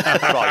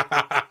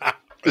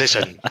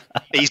 Listen,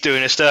 he's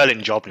doing a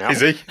sterling job now.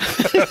 Is he?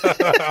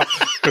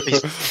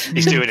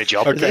 he's doing a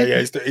job. Okay,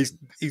 yeah,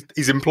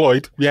 he's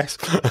employed. Yes.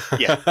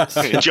 Yeah,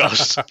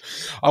 just.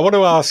 I want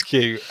to ask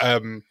you,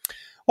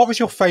 what was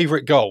your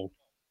favourite goal?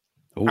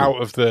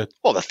 Out of the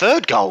the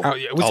third goal. Was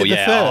it the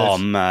third? Oh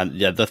man,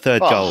 yeah, the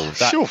third goal.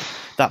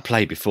 That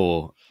play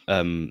before.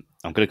 I'm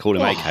going to call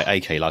him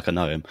AK like I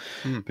know him.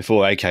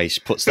 Before AK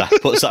puts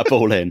that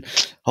ball in.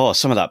 Oh,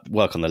 some of that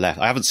work on the left.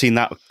 I haven't seen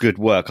that good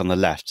work on the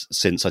left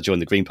since I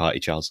joined the Green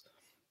Party, Charles.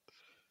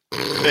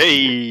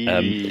 Hey.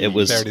 There It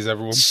was it is,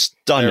 everyone.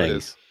 Stunning. There it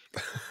is.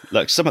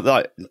 Look, some of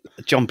that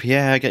John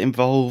Pierre get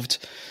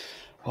involved.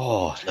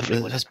 Oh,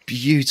 that's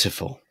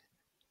beautiful.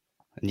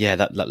 And yeah,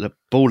 that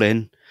ball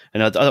in.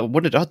 And I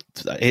wondered,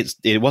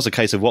 it was a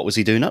case of what was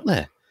he doing up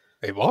there?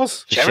 It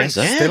was.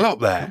 Shezza. Still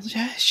up there.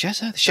 Yeah,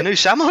 Shezza. The new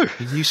Samo.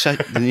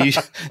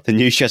 The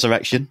new Shezza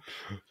action.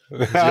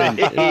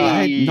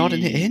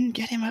 Nodding it in.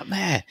 Get him up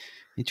there.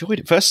 Enjoyed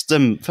it. First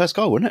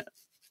goal, wasn't it?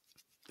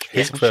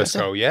 His first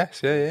goal,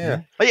 yes.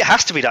 Yeah. But it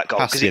has to be that goal.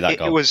 Has to be that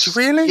goal. It was,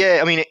 really? Yeah,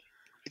 I mean,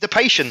 the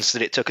patience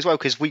that it took as well,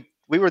 because we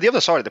were the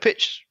other side of the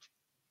pitch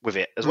with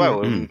it as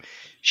well. And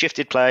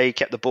shifted play,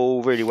 kept the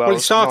ball really well. Well,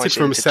 it started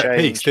from a set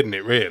piece, didn't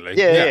it, really?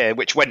 Yeah,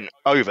 which went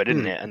over,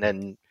 didn't it? And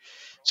then,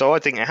 so I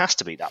think it has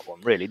to be that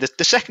one, really.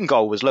 The second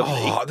goal was lovely.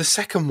 Oh, the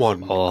second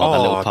one. That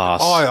little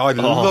pass. I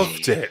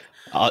loved it.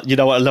 You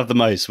know what I loved the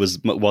most was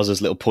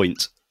his little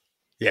point.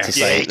 Yeah,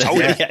 he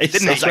told it,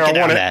 didn't he? Get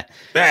out of there.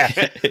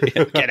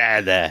 Get out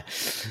of there.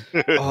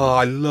 Oh,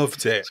 I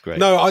loved it. It's great.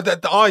 No,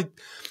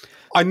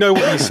 I know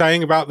what you're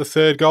saying about the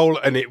third goal,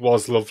 and it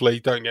was lovely,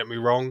 don't get me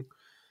wrong.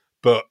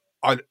 But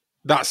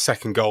that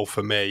second goal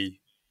for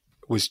me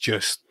was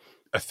just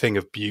a thing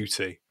of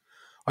beauty.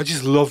 I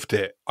just loved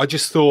it. I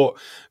just thought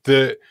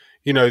the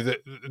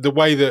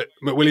way that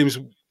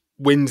McWilliams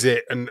wins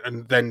it and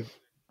then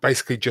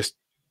basically just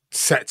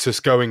sets us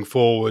going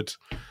forward.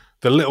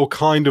 The little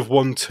kind of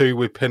 1-2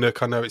 with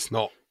Pinnock. I know it's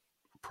not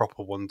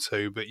proper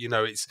 1-2, but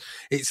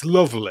it's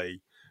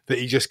lovely that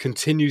he just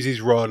continues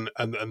his run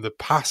and the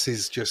pass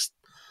is just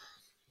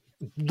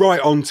right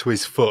onto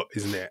his foot,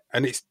 isn't it?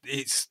 And it's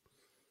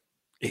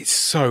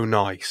so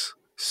nice.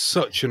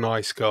 Such a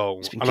nice goal.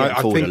 He's been getting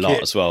forward a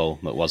lot as well,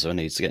 McWazza.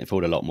 He's getting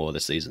forward a lot more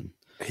this season.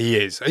 He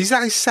is. Is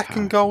that his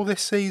second goal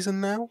this season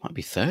now? Might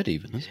be third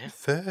even, isn't it?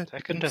 Third?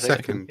 Second, I think.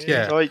 Second,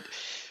 yeah. I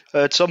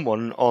heard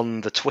someone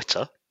on the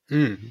Twitter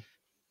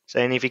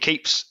saying if he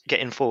keeps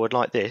getting forward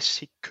like this,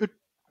 he could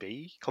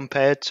be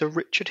compared to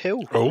Richard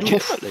Hill.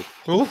 Definitely.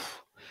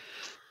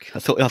 I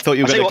thought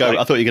you were going to go.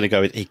 I thought you were going to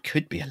go with he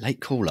could be a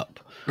late call up.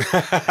 Get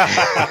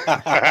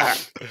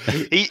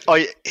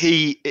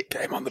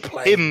him on the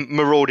plane. Him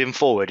marauding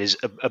forward is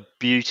a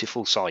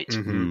beautiful sight.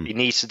 Mm-hmm. He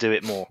needs to do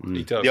it more.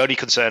 He does. The only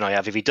concern I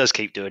have, if he does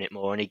keep doing it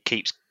more and he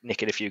keeps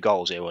nicking a few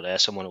goals here or there,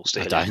 someone will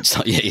steal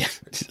it. Yeah,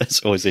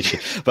 that's always the issue.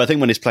 But I think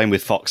when he's playing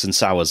with Fox and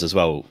Sowers as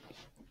well,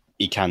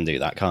 he can do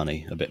that, can't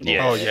he? A bit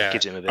more. Yeah.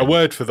 Gives him a bit a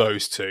word for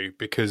those two,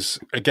 because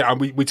again,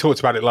 we talked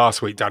about it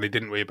last week, Danny,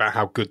 didn't we? About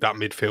how good that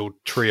midfield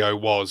trio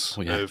was.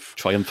 Of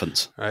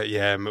triumphant.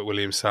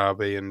 McWilliams,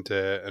 Sarby,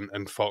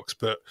 and Fox.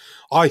 But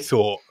I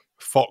thought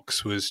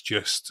Fox was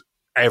just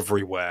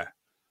everywhere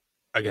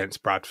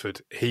against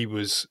Bradford. He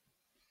was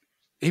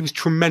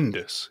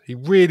tremendous. He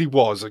really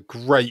was a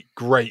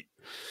great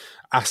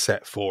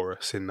asset for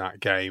us in that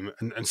game.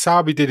 And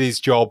Sarby did his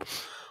job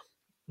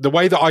the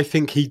way that I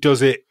think he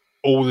does it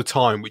all the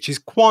time, which is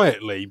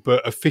quietly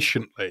but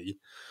efficiently.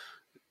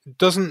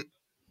 Doesn't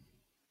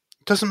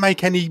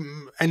make any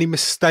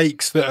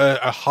mistakes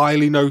that are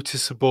highly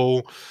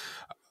noticeable.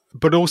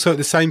 but also at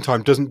the same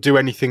time doesn't do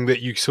anything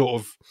that you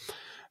sort of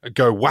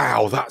go,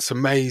 wow, that's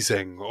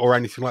amazing, or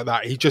anything like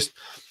that. He's just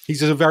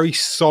a very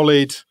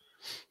solid,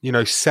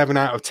 7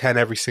 out of 10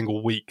 every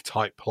single week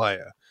type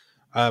player.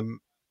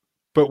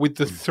 But with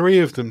the three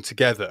of them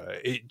together,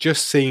 it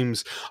just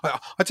seems, I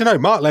don't know,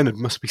 Mark Leonard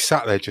must be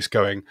sat there just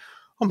going,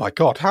 oh my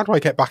God, how do I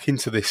get back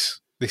into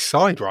this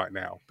side right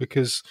now?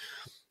 Because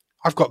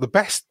I've got the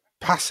best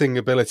passing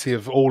ability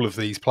of all of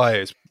these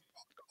players.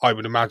 I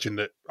would imagine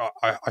that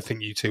I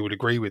think you two would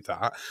agree with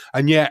that.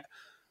 And yet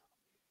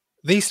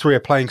these three are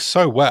playing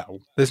so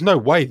well. There's no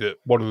way that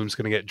one of them's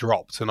going to get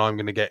dropped and I'm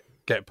going to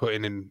get put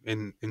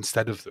in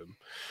instead of them.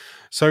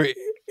 So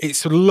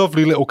it's a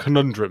lovely little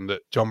conundrum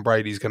that John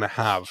Brady's going to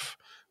have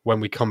when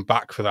we come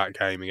back for that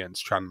game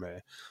against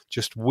Tranmere.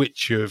 Just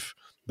which of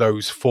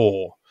those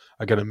four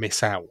are going to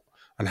miss out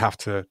and have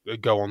to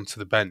go onto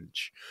the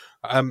bench.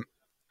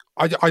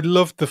 I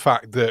love the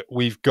fact that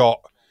we've got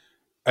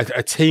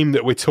a team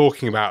that we're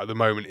talking about at the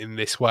moment in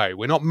this way.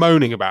 We're not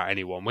moaning about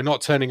anyone. We're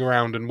not turning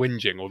around and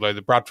whinging, although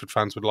the Bradford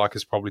fans would like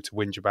us probably to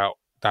whinge about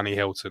Danny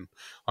Hilton,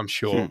 I'm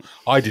sure.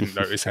 I didn't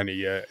notice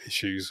any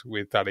issues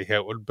with Danny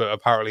Hilton, but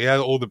apparently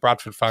all the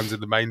Bradford fans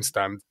in the main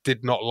stand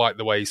did not like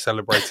the way he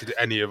celebrated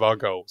any of our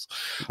goals.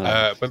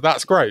 But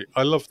that's great.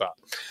 I love that.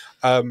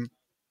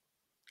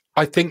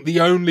 I think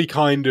the only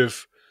kind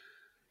of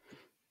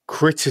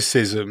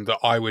criticism that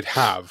I would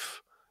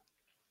have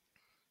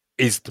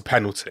is the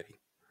penalty.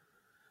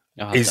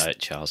 Oh, don't,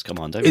 Charles. Come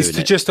on, don't it's ruin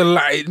to it. just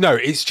no.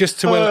 It's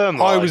just to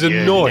I was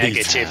annoyed.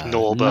 Negative,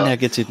 Norbert.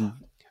 Negative.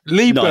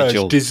 Lee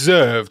Nigel. Burge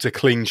deserved a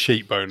clean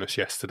sheet bonus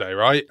yesterday,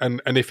 right?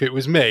 And if it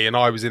was me and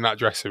I was in that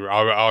dressing room,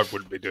 I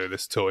wouldn't be doing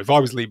this at all. If I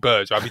was Lee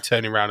Burge, I'd be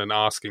turning around and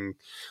asking,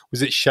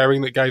 was it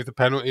Sherring that gave the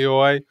penalty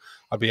away?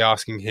 I'd be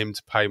asking him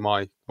to pay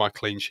my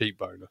clean sheet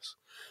bonus.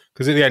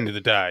 Because at the end of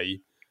the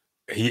day,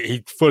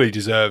 he fully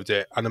deserved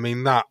it. And I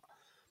mean, that,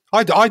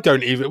 I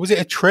don't even, was it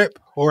a trip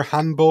or a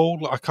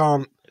handball? I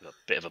can't. A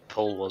bit of a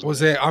pull, wasn't it?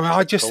 Was it? I mean,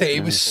 I just think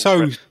it was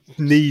so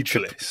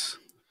needless.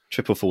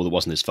 Triple fall that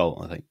wasn't his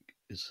fault, I think.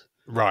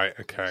 Right,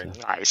 okay.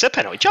 It's a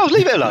penalty. Charles,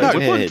 leave it alone. No,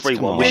 we won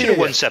 3-1. We should have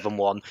won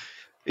 7-1.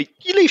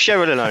 You leave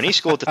Sherwood alone. He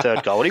scored the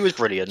third goal. He was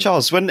brilliant.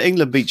 Charles, when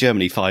England beat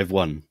Germany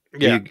 5-1,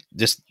 you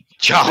just...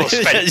 Charles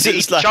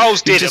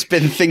did. Just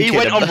been thinking he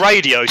went on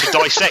radio to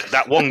dissect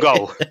that one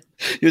goal.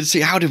 You'd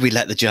see, how did we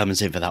let the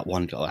Germans in for that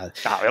one goal?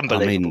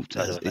 Unbelievable.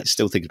 I mean,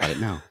 still thinking about it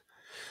now.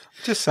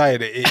 Just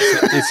saying,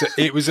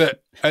 it was at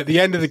the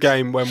end of the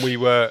game when we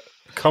were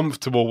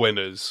comfortable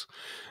winners.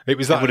 It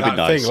was that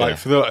nice, thing, like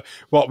for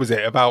what was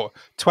it, about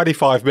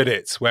 25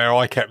 minutes where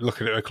I kept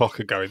looking at the clock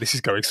and going, this is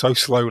going so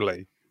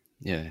slowly.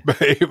 Yeah.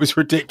 But it was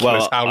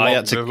ridiculous how long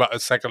the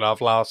second half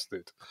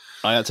lasted.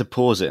 I had to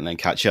pause it and then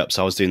catch up.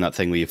 So I was doing that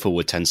thing where you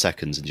forward 10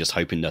 seconds and just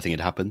hoping nothing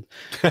had happened.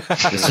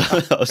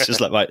 I was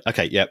just like, right,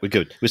 okay, yeah, we're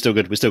good. We're still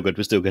good.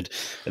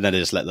 And then I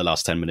just let the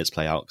last 10 minutes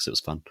play out because it was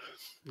fun.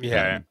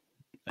 Yeah.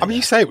 I mean,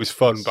 you say it was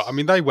fun, but I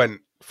mean, they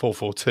went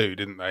 4-4-2,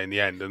 didn't they, in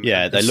the end? And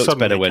yeah, they looked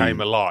better when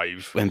came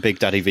alive. When Big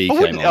Daddy V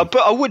came on.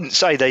 But I wouldn't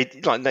say they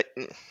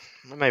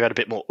maybe had a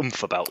bit more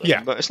oomph about them.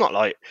 Yeah. But it's not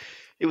like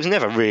it was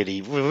never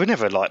really. We were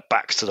never like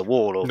backs to the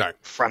wall or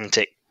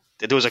frantic.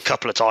 There was a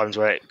couple of times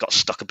where it got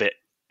stuck a bit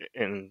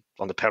on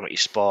the penalty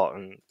spot,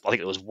 and I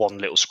think there was one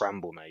little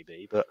scramble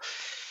maybe, but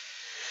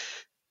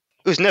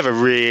it was never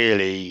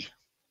really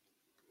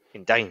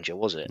in danger,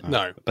 was it?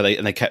 No. But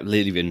they kept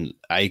leaving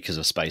acres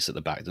of space at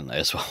the back, didn't they,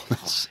 as well?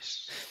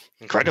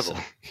 Incredible.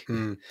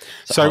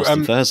 So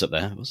Furs up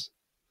there was.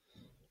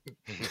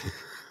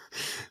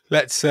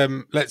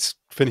 Let's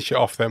finish it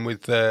off then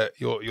with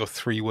your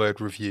 3-word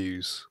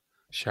reviews,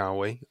 shall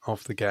we,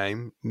 of the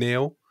game.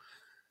 Neil,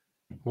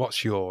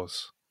 what's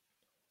yours?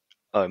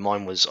 Oh,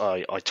 mine was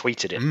I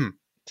tweeted it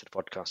to the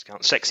podcast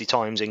account. Sexy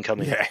times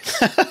incoming. Yeah.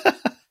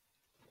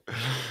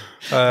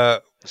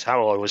 That's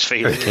how I was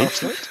feeling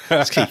last night.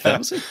 That's Keith, that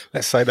was it.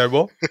 Let's say no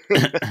more.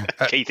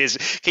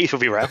 Keith will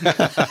be around.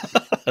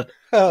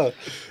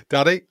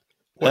 Daddy,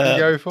 what are you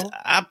going for?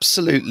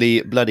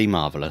 Absolutely bloody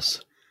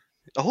marvellous.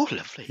 Oh,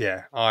 lovely.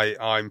 Yeah,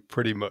 I'm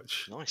pretty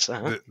much nice,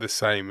 the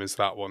same as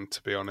that one,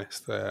 to be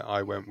honest.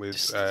 I went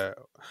with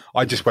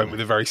I just went with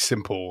a very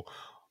simple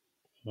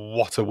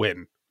what a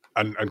win.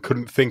 And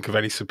couldn't think of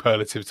any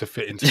superlative to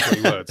fit into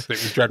 3 words. It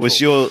was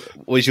dreadful.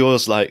 Was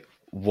yours like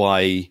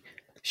why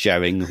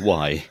sharing?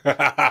 Why?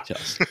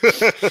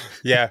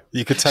 Yeah,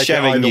 you could take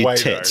sharing it either way.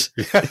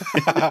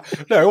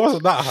 No, it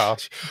wasn't that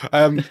harsh.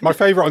 My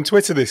favourite on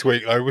Twitter this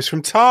week though was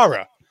from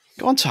Tara.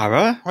 Go on,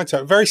 Tara.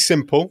 Very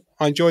simple.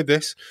 I enjoyed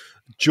this.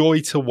 Joy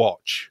to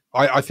watch.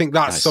 I think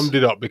that summed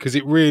it up because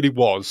it really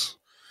was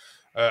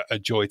a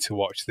joy to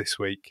watch this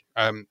week.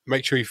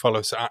 Make sure you follow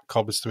us at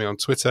Cobblers to Me on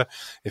Twitter,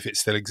 if it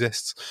still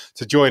exists,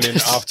 to join in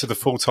after the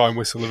full-time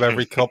whistle of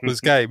every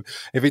Cobblers game.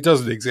 If it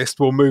doesn't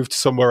exist, we'll move to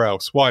somewhere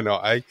else. Why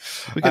not, eh?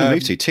 We're going to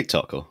move to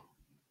TikTok, or?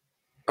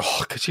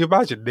 Oh, could you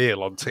imagine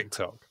Neil on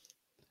TikTok?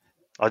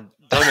 I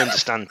don't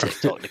understand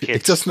TikTok. The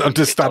kids. He doesn't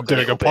understand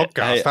TikTok doing a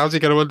podcast. Hey, how's he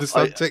going to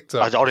understand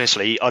TikTok?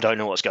 Honestly, I don't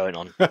know what's going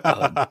on.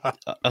 I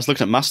was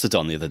looking at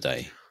Mastodon the other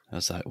day, I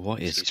was like,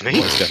 what is Excuse me?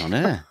 what's going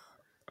on here?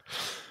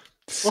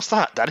 What's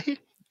that, Danny?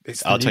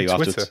 It's I'll the tell new you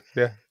Twitter. afterwards.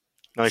 Yeah.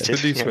 No, It's the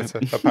new yeah. Twitter,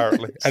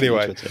 apparently.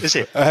 Anyway. Is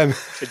it?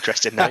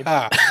 Interesting name.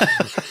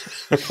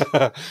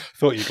 Thought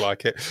you'd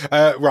like it.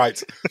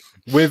 Right.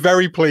 We're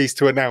very pleased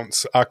to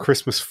announce our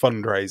Christmas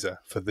fundraiser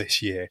for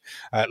this year.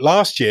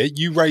 Last year,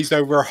 you raised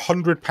over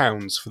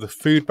 £100 for the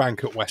food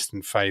bank at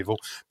Western Favell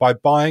by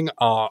buying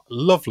our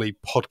lovely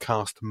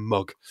podcast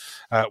mug.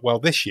 Well,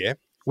 this year,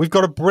 we've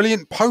got a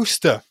brilliant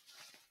poster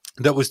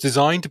that was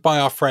designed by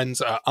our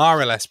friends at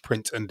RLS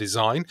Print and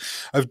Design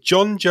of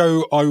John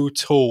Joe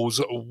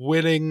O'Toole's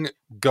winning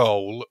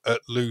goal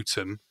at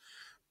Luton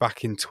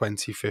back in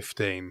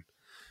 2015.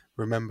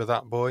 Remember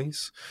that,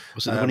 boys?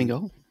 Was it the winning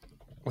goal?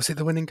 Was it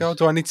the winning goal?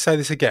 Do I need to say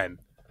this again?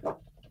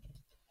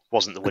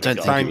 Wasn't the I don't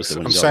winning think goal. it was the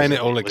winning I'm goal. saying it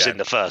all It was again. in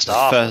the first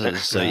half.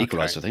 First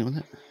equalised, I think,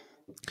 wasn't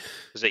it?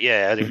 Was it?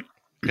 Yeah,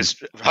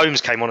 because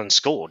Holmes came on and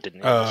scored,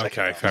 didn't he? Oh, in the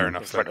second okay, half, fair in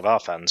enough front then. of our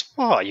fans.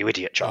 Oh, you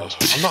idiot, Charles.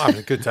 I'm not having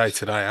a good day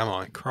today, am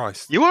I?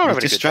 Christ. You are You're having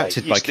a good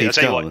distracted day. by You still- Keith's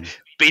I tell you goal. what,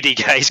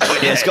 BDK's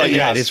got Yeah, it's got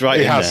yeah, it's right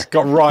He in has there.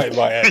 got right in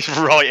my head. it's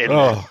right in there.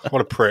 Oh,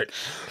 what a prick.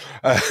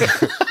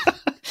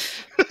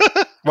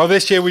 Well,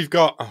 this year we've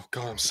got... Oh,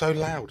 God, I'm so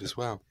loud as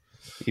well.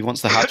 He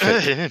wants the hat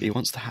trick. He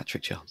wants the hat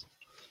trick, Charles.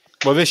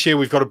 Well, this year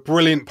we've got a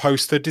brilliant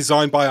poster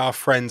designed by our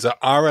friends at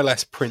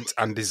RLS Print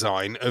and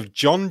Design of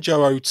John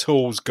Joe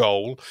O'Toole's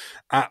goal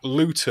at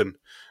Luton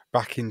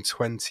back in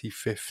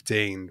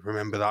 2015.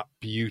 Remember that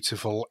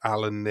beautiful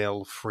Alan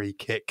Neil free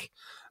kick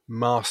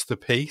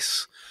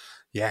masterpiece?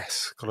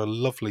 Yes, got a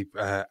lovely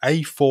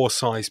A4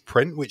 size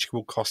print, which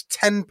will cost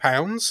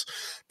 £10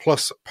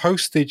 plus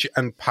postage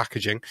and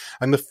packaging.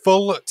 And the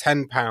full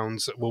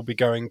 £10 will be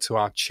going to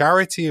our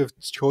charity of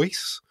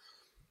choice.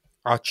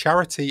 Our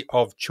charity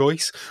of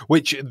choice,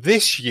 which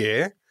this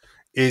year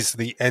is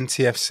the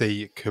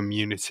NTFC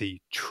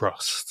Community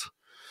Trust.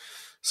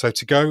 So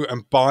to go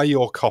and buy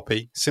your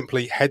copy,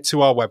 simply head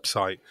to our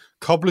website,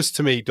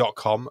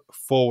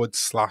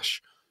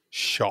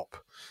 cobblerstome.com/shop,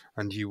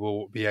 and you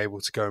will be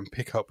able to go and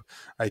pick up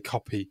a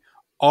copy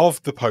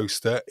of the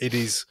poster. It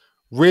is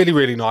really,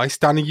 really nice.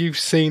 Danny, you've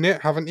seen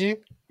it, haven't you?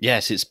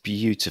 Yes, it's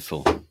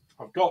beautiful.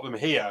 I've got them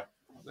here.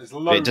 There's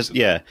loads It just of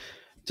them. yeah,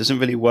 doesn't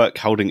really work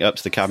holding it up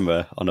to the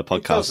camera on a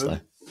podcast though.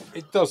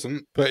 It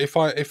doesn't. But if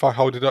I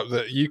hold it up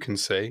that you can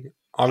see,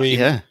 I mean,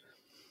 Yeah,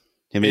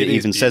 I mean, It it is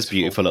even says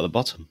beautiful. beautiful at the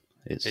bottom.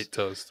 It's it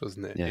does,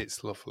 doesn't it? Yeah.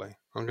 It's lovely.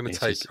 I'm going to It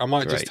take. is I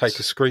might just great. take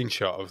a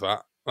screenshot of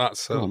that.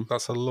 That's Go on.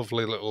 a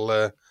lovely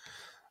little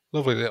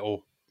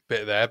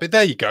bit there. But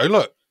there you go.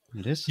 Look,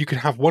 it is. you can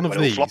have one of A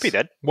little these. floppy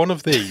then. One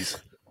of these.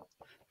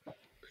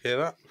 Hear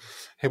that?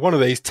 Here, one of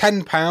these.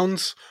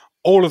 £10.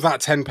 All of that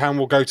 £10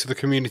 will go to the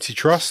Community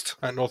Trust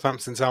at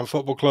Northampton Town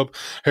Football Club,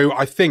 who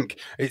I think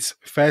it's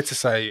fair to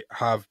say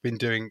have been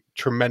doing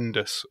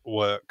tremendous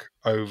work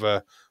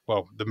over,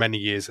 well, the many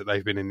years that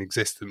they've been in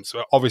existence.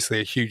 So obviously,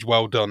 a huge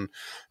well done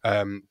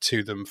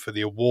to them for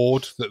the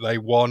award that they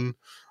won.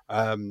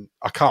 I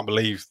can't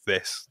believe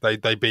this. They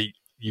beat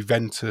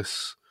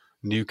Juventus,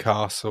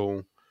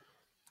 Newcastle,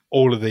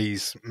 all of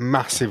these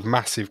massive,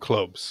 massive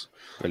clubs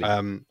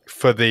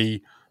for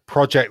the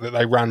project that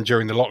they ran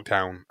during the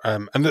lockdown,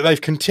 and that they've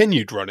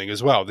continued running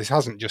as well. This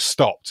hasn't just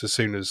stopped as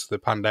soon as the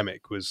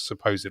pandemic was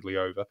supposedly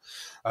over.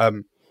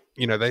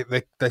 You know,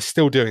 they're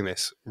still doing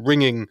this,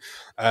 ringing.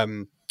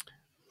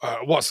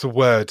 What's the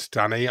word,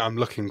 Danny? I'm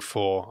looking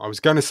for. I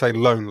was going to say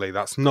lonely.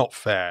 That's not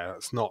fair.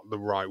 That's not the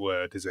right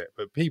word, is it?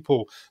 But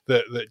people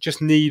that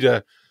just need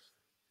a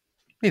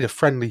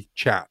friendly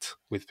chat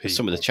with people.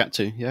 Someone to chat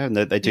to, yeah. And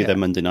they do their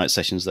Monday night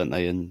sessions, don't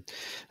they? And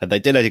they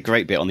did a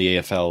great bit on the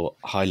EFL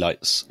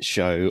highlights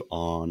show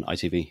on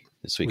ITV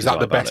this week. Was as that well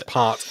the about best it.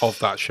 part of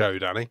that show,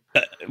 Danny?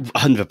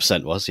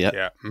 100% was, yeah.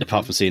 Yeah. Mhm.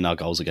 Apart from seeing our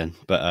goals again,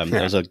 but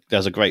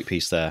there's a great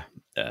piece there.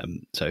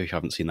 So if you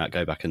haven't seen that,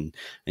 go back and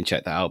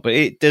check that out. But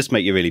it does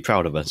make you really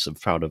proud of us and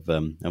proud of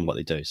them and what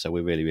they do. So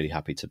we're really, really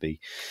happy to be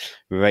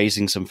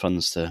raising some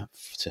funds to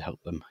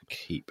help them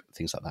keep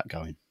things like that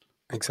going.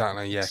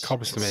 Exactly, yeah.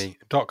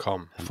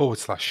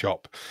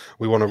 cobblerstome.com/shop.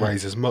 We want to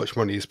raise as much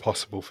money as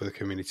possible for the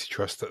Community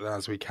Trust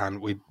as we can.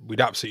 We'd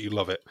absolutely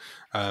love it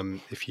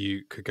if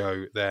you could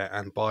go there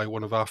and buy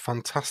one of our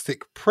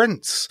fantastic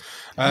prints.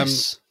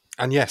 Yes.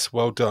 And yes,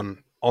 well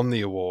done on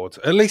the award.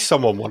 At least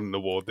someone won an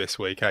award this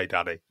week, hey,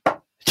 Daddy?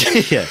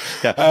 yeah.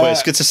 Well,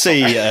 it's good to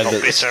see. Not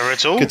bitter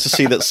at all. Good to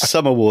see that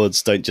some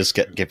awards don't just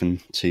get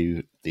given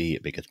to the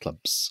bigger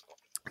clubs.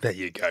 There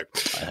you go.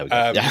 There we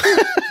go. Yeah.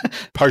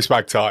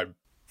 Postbag time.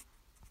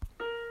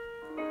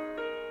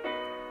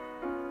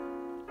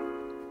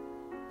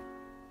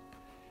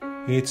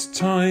 It's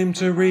time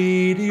to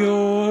read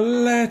your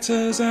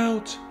letters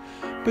out,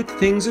 but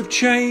things have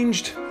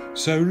changed,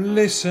 so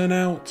listen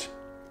out.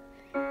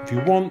 If you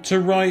want to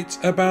write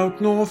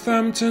about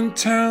Northampton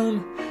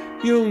Town,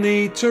 you'll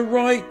need to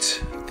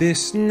write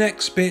this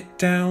next bit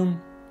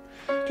down.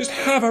 Just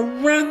have a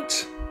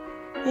rant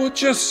or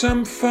just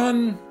some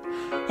fun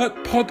at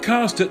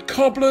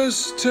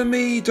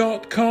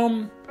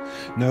podcast@cobblerstome.com.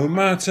 No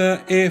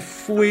matter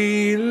if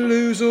we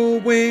lose or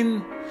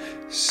win,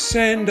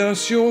 Send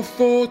us your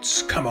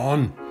thoughts. Come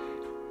on,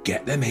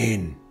 get them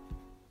in.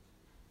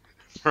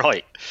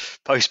 Right,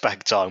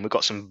 post-bag time. We've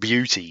got some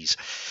beauties.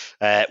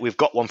 We've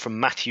got one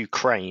from Matthew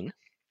Crane.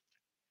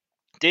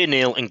 Dear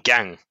Neil and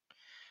gang,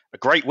 a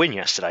great win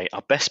yesterday,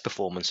 our best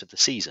performance of the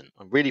season.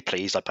 I'm really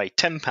pleased I paid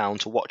 £10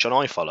 to watch on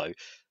iFollow,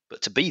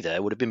 but to be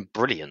there would have been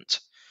brilliant.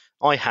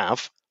 I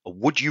have a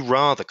would you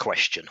rather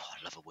question. Oh,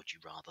 I love a would you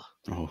rather.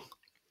 Oh.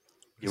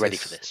 You ready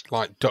for this?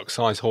 Like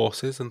duck-sized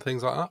horses and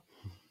things like that?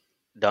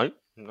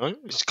 No,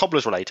 it's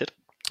cobblers related.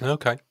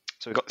 Okay.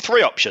 So we've got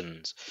 3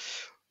 options.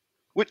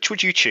 Which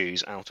would you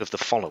choose out of the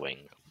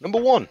following?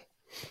 Number 1,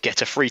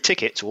 get a free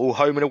ticket to all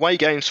home and away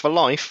games for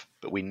life,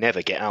 but we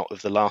never get out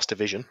of the last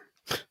division.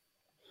 Okay.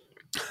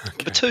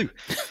 Number 2,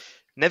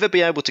 never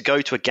be able to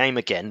go to a game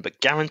again, but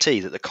guarantee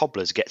that the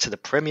Cobblers get to the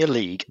Premier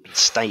League and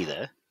stay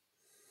there.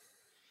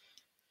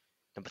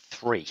 Number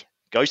 3,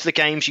 go to the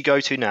games you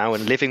go to now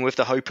and living with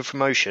the hope of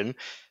promotion,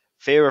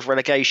 fear of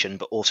relegation,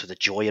 but also the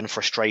joy and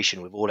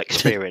frustration we've all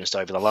experienced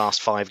over the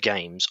last 5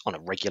 games on a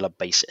regular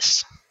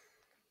basis.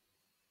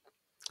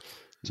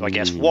 So I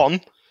guess 1, you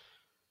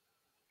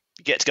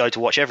get to go to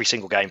watch every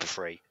single game for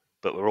free,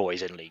 but we're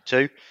always in League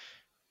 2.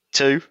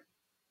 2,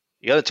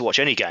 you go to watch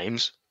any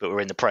games, but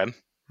we're in the Prem.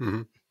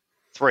 Mm-hmm.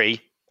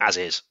 3, as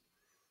is.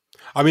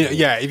 I mean,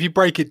 yeah, if you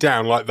break it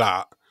down like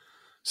that,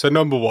 so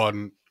number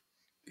 1,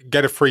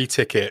 get a free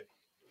ticket.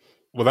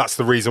 Well, that's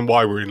the reason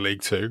why we're in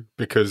League 2,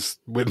 because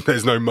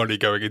there's no money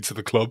going into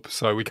the club,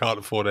 so we can't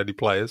afford any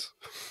players.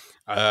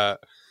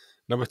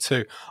 Number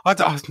 2,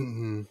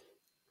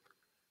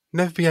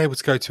 never be able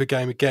to go to a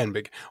game again.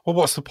 But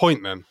what's the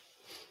point then?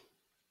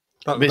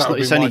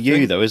 It's only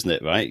you, though, isn't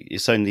it? Right?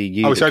 It's only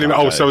you. Oh, it's only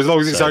me. So as long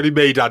as it's only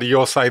me, Daddy,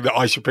 you're saying that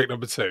I should pick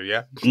number 2,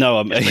 yeah? No,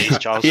 I'm.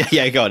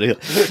 Yeah, go on.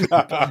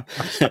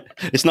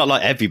 It's not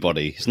like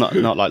everybody. It's not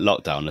like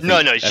lockdown. No,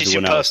 it's just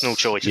your personal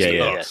choice.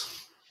 Yeah.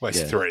 Well,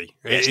 it's 3.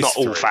 It's not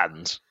all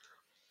fans.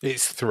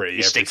 It's 3.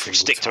 You stick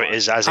to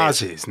it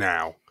as is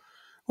now.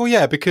 Well,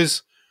 yeah,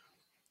 because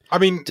I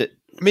mean,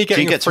 me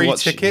getting a free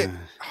ticket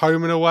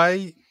home and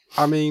away.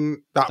 I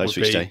mean, that would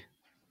be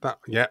that.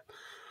 Yeah,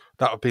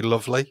 that would be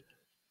lovely.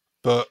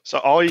 But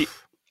so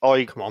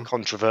I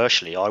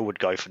controversially, I would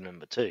go for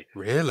number 2.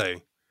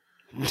 Really?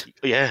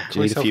 Yeah. Do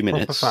you need a few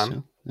minutes?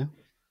 Fan? Yeah.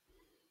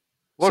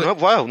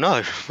 Well,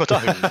 no, I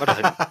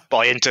don't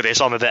buy into this.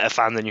 I'm a better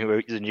fan than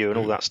you and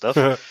all that stuff.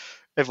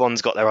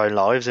 Everyone's got their own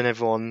lives and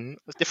everyone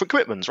has different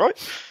commitments, right?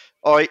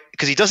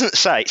 Because he doesn't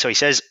say. So he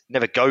says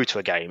never go to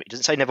a game. He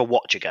doesn't say never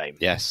watch a game.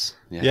 Yes.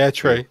 Yeah,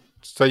 true.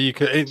 So you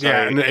could,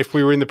 and if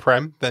we were in the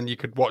Prem, then you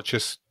could watch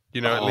us,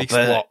 at least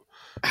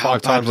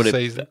 5 times a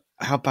season.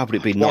 How bad would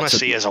it be not to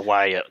see us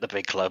away at the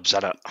big clubs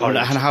and at home?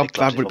 And how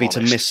bad would it be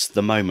to miss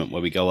the moment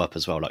where we go up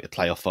as well, like the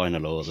playoff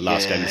final or the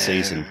last game of the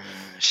season?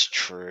 It's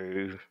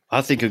true.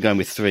 I think I'm going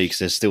with 3 because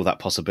there's still that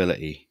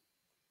possibility.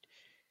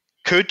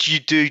 Could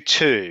you do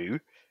 2,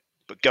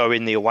 but go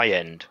in the away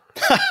end?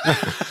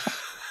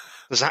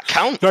 Does that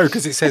count? No,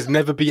 because it says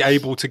never be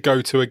able to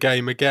go to a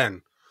game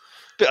again.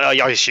 I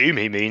assume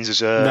he means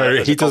as a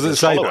no. He doesn't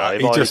say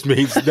that. He just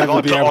means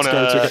never be able to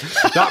go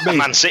to. That means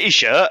Man City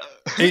shirt.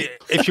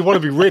 If you want to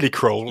be really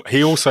cruel,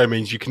 he also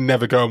means you can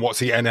never go and watch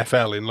the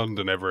NFL in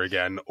London ever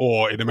again,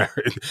 or in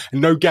America.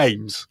 No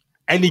games,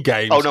 any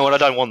games. Oh no, and I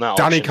don't want that.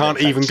 Danny can't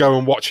even go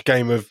and watch a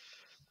game of,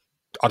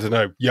 I don't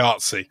know,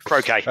 Yahtzee.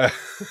 Croquet.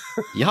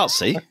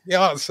 Yahtzee?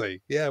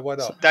 Yahtzee. Yeah, why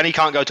not? Danny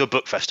can't go to a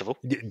book festival.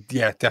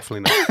 Yeah,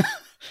 definitely not.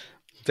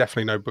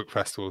 Definitely no book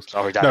festivals.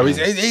 Sorry, Danny. No,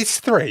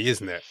 it's 3,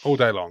 isn't it? All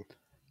day long.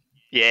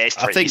 Yeah, it's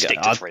 3. I think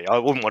stick to 3. I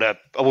wouldn't want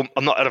to.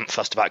 I'm not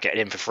fussed about getting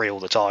in for free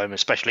all the time,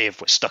 especially if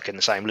we're stuck in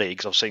the same league,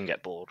 because I'll soon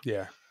get bored.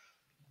 Yeah,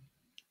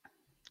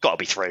 it's got to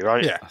be 3,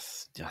 right? Yeah,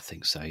 I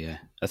think so. Yeah,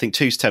 I think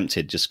 2's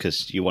tempted just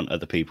because you want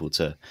other people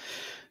to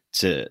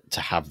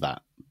have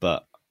that.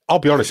 But I'll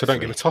be honest, I don't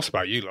give a toss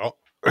about you lot.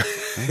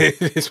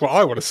 It's what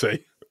I want to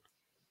see.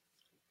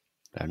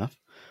 Fair enough.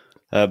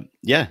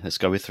 Yeah, let's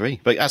go with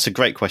 3. But that's a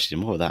great question.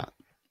 More of that.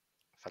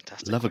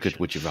 Fantastic. Love question. A good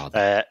would you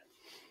rather.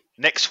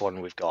 Next one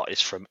we've got is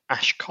from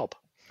Ash Cobb.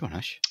 Go on,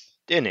 Ash.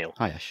 Dear Neil.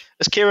 Hi, Ash.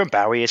 As Kieran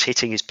Bowie is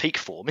hitting his peak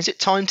form, is it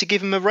time to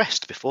give him a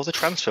rest before the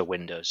transfer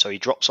window so he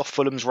drops off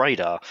Fulham's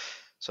radar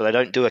so they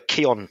don't do a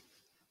Keon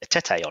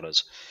Etete on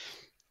us?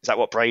 Is that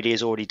what Brady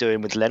is already doing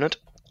with Leonard?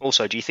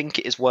 Also, do you think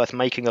it is worth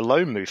making a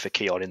loan move for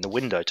Keon in the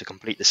window to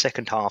complete the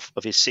second half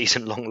of his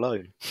season-long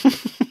loan?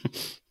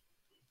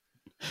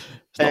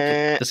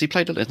 Has he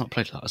played a lot? He's not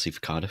played a lot, has he,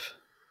 for Cardiff?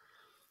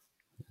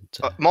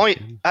 I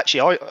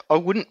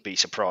wouldn't be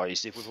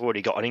surprised if we've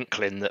already got an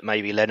inkling that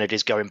maybe Leonard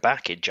is going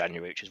back in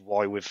January, which is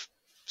why we've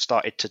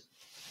started to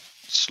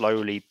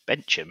slowly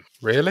bench him.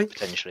 Really?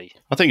 Potentially.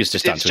 I think it's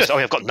just down to.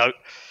 I've got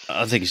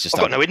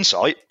no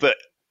insight, but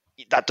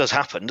that does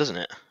happen, doesn't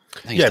it?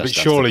 Yeah, but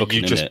surely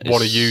you just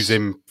want to use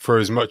him for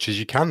as much as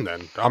you can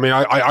then. I mean,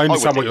 I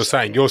understand what you're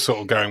saying. You're sort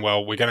of going,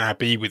 well, we're going to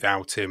be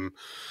without him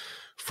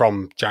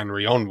from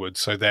January onwards,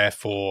 so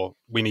therefore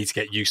we need to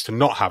get used to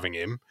not having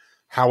him.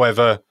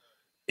 However,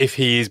 if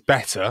he is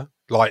better,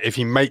 like if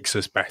he makes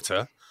us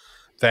better,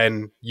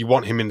 then you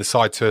want him in the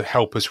side to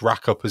help us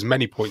rack up as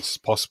many points as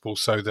possible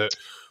so that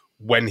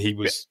when he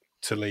was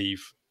to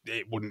leave,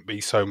 it wouldn't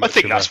be so much. I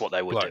think that's what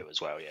they would do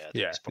as well,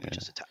 yeah. It's probably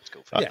just a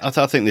tactical thing. I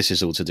think this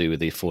is all to do with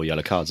the 4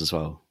 yellow cards as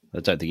well. I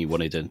don't think he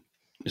wanted to.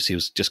 He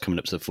was just coming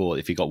up to the 4.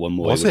 If he got one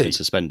more, he would have been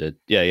suspended.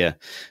 Yeah.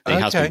 And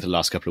he has been for the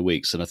last couple of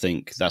weeks, and I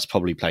think that's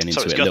probably playing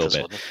into it a little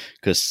bit.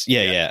 Because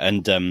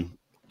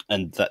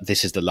and that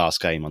this is the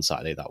last game on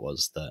Saturday. That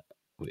was that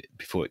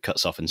before it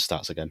cuts off and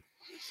starts again.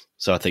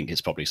 So I think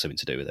it's probably something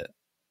to do with it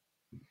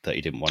that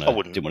he didn't want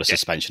a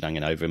suspension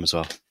hanging over him as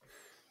well.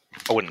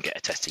 I wouldn't get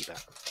a Tete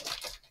back.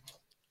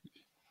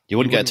 You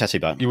wouldn't get a Tete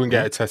back? You wouldn't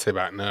get a Tete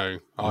back, no.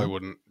 I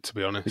wouldn't, to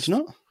be honest. Would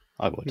you not?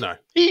 I would. No.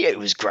 It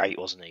was great,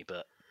 wasn't he?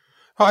 But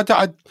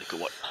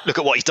look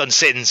at what he's done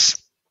since.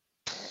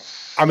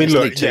 I mean, it's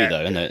look, League 2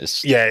 though, isn't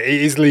it?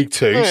 It is League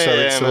 2, so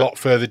it's a lot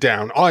further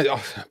down. I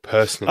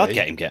personally,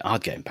 I'd get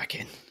him back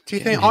in. Do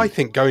you think? I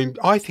think going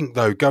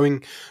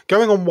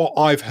on what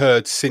I've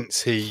heard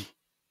since he,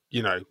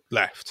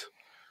 left.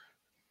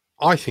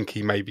 I think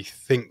he maybe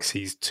thinks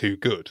he's too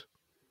good,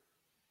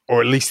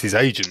 or at least his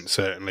agent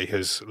certainly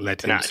has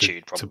led him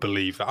to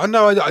believe that. I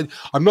know.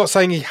 I'm not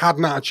saying he had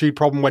an attitude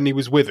problem when he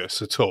was with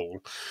us at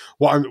all.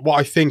 What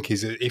I think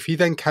is that if he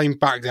then came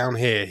back down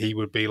here, he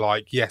would be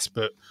like, yes,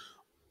 but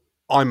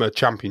I'm a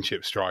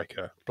championship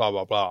striker, blah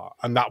blah blah,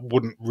 and that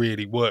wouldn't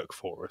really work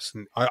for us.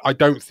 And I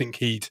don't think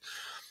he's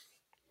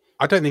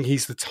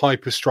the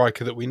type of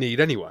striker that we need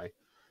anyway.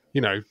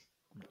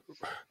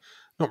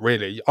 Not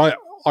really. I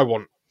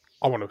want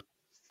a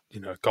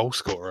goal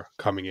scorer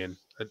coming in,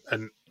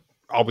 and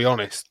I'll be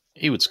honest,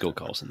 he would score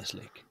goals in this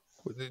league.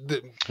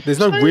 There's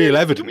no real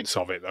evidence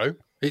of it though.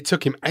 It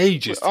took him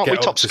ages to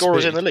get up to speed. Aren't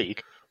we top scorers in the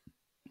league?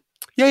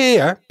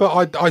 Yeah.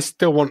 But I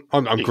still want.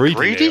 I'm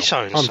greedy.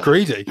 I'm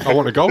greedy. I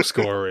want a goal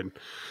scorer in.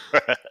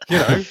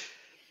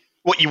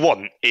 What you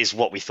want is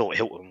what we thought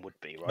Hilton would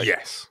be, right?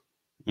 Yes.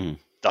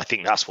 I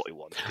think that's what we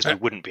want, because we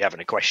wouldn't be having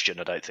a question,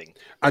 I don't think,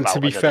 and about to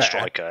be fair,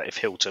 striker if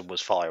Hilton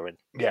was firing.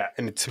 Yeah,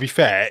 and to be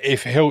fair,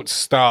 if Hilt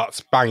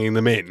starts banging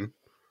them in,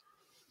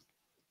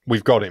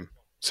 we've got him.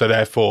 So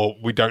therefore,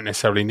 we don't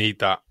necessarily need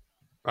that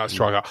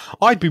striker.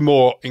 I'd be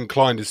more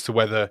inclined as to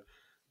whether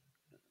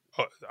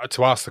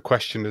to ask the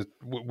question: of,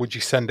 would you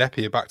send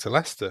Eppiah back to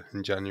Leicester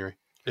in January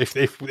if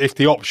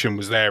the option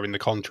was there in the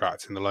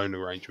contract, in the loan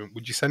arrangement?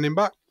 Would you send him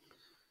back?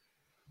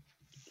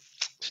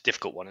 It's a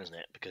difficult one, isn't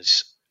it?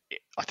 Because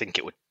I think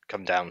it would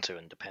come down to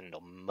and depend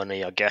on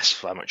money, I guess,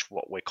 for how much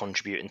what we're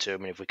contributing to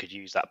him, and if we could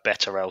use that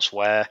better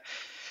elsewhere.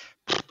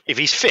 If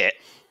he's fit,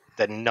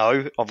 then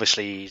no.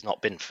 Obviously, he's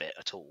not been fit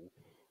at all,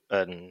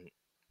 and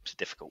it's a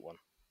difficult one.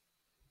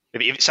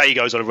 If say he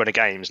goes on a run of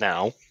games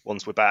now,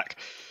 once we're back,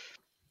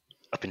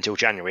 up until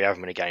January,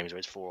 however many games there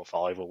is, 4 or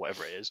 5 or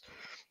whatever it is,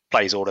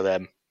 plays all of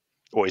them,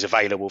 or he's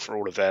available for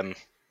all of them,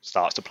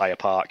 starts to play a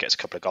part, gets a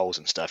couple of goals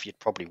and stuff, you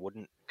probably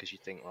wouldn't, because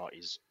you'd think, right,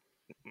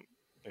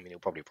 he'll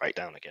probably break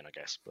down again, I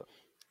guess. But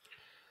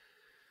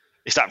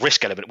it's that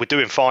risk element. We're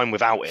doing fine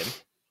without him.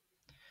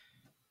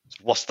 So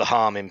what's the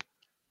harm in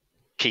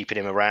keeping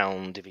him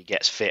around if he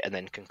gets fit and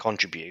then can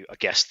contribute? I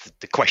guess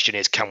the question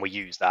is, can we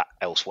use that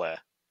elsewhere?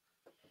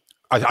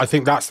 I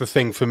think that's the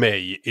thing for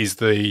me, is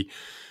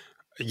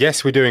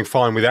yes, we're doing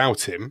fine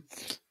without him,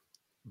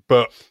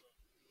 but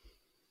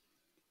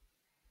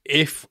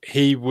if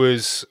he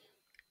was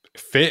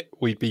fit,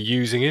 we'd be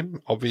using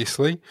him,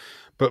 obviously.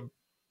 But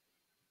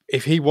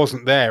if he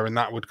wasn't there, and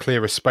that would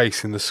clear a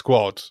space in the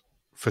squad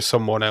for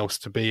someone else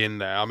to be in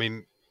there, I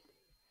mean,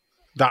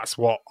 that's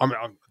what... I mean,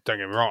 don't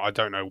get me wrong, I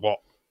don't know what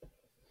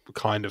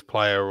kind of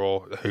player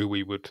or who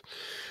we would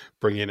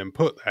bring in and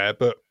put there,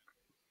 but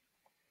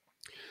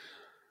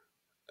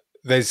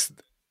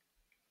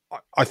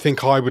I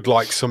think I would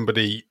like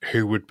somebody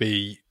who would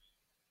be,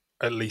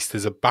 at least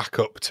as a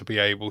backup, to be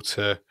able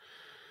to,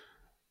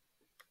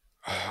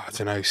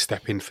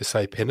 step in for,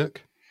 say,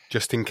 Pinnock,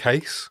 just in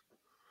case.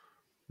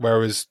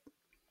 Whereas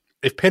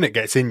if Pinnock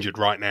gets injured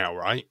right now,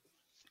 right,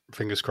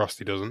 fingers crossed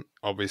he doesn't,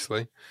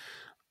 obviously,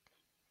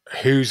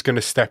 who's going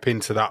to step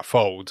into that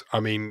fold? I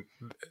mean,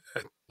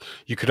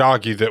 you could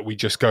argue that we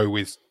just go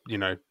with,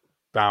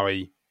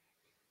 Bowie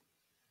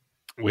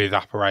with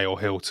Appere or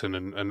Hilton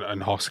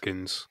and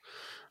Hoskins,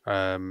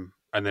 and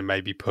then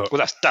maybe put...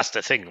 Well, that's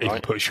the thing, right?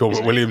 Even put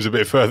Sean Williams a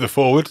bit further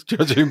forward,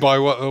 judging by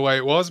the way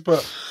it was.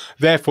 But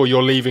therefore,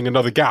 you're leaving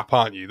another gap,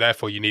 aren't you?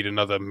 Therefore, you need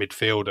another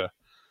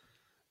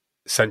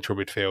central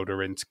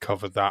midfielder in to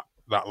cover that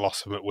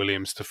loss of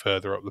McWilliams to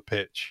further up the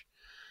pitch,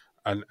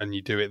 and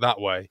you do it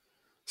that way.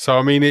 So,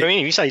 I mean,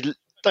 you say,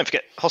 don't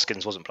forget,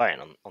 Hoskins wasn't playing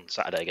on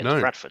Saturday against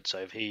Bradford.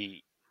 So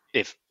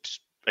if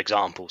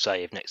example,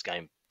 say if next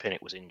game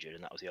Pinnock was injured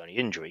and that was the only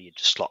injury, you'd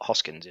just slot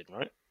Hoskins in,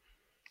 right?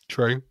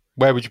 True.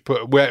 Where would you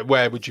put?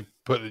 Where would you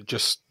put it?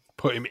 Just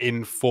put him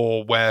in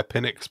for where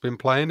Pinnock's been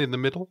playing, in the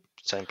middle.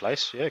 Same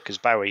place, yeah. Because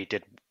Bowie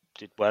did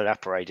well,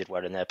 Appere did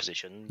well in their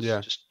positions. Yeah,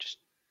 just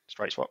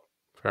straight swap.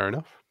 Fair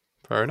enough.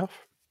 Do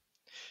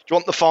you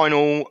want the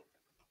final?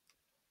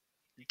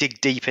 Dig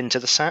deep into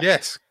the sack.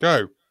 Yes,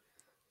 go.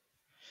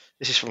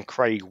 This is from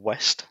Craig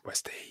West.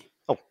 Westy.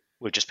 Oh,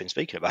 we've just been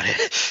speaking about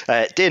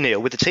it. Dear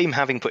Neil, with the team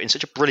having put in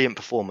such a brilliant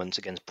performance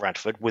against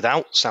Bradford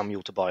without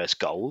Samuel Tobias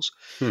goals,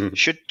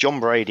 should John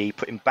Brady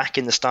put him back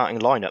in the starting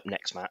lineup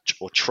next match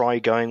or try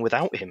going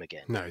without him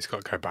again? No, he's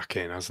got to go back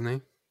in, hasn't he?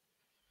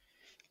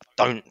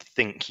 I don't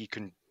think you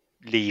can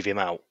leave him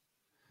out.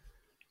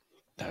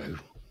 No.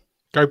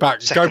 Go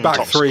back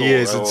 3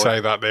 years and say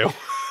that, Neil.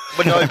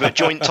 But no, but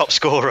joint top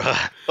scorer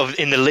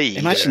in the league.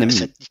 Imagine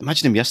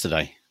him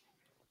yesterday.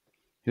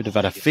 He would have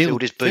had a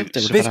field. His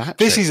boots.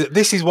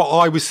 This is what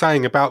I was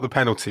saying about the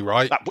penalty,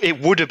 right? It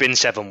would have been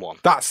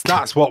 7-1.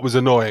 That's what was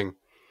annoying.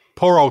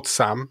 Poor old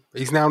Sam.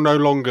 He's now no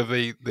longer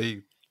the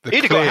He'd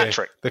have got a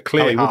hat-trick. The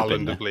clear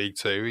Haaland of League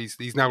Two.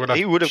 He's now going to.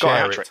 He would have got a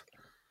hat-trick.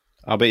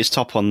 Oh, but it's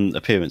top on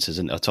appearances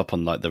and top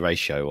on like the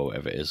ratio or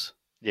whatever it is.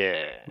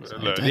 Yeah.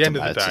 Look, at the end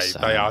of the day,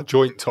 they are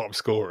joint top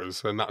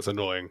scorers, and that's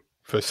annoying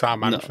for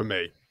Sam and for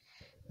me.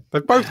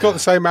 They've both got the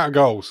same amount of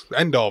goals.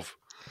 End of.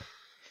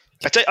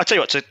 I tell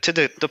you what, to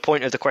the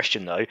point of the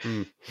question, though,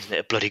 isn't it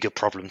a bloody good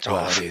problem to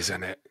have? It is,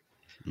 isn't it?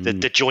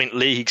 The joint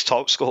league's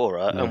top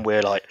scorer, and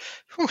we're like,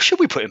 should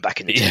we put him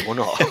back in the team or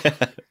not?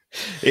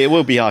 It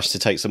will be harsh to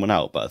take someone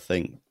out, but I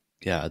think,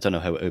 I don't know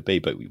how it would be,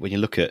 but when you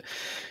look at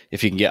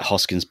if you can get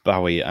Hoskins,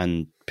 Bowie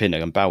and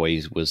Pinnock, and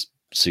Bowie was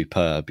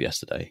superb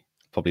yesterday.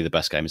 Probably the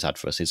best game he's had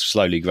for us. He's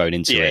slowly grown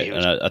into it,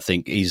 and I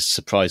think he's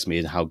surprised me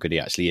in how good he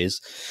actually is.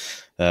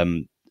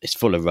 It's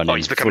full of running. Oh,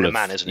 he's becoming a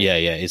man, isn't he? Yeah.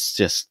 It's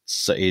just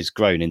he's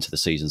grown into the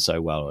season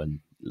so well, and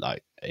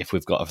like if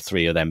we've got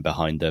 3 of them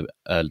behind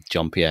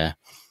Jean-Pierre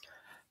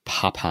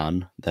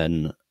Papin,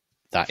 then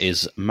that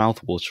is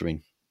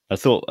mouth-watering. I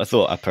thought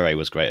Apare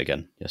was great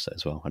again yesterday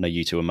as well. I know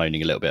you two were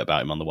moaning a little bit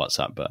about him on the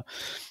WhatsApp, but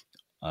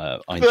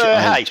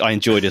I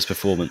enjoyed his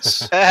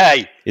performance.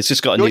 Hey, it's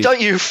just got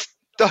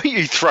Don't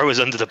you throw us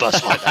under the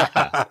bus like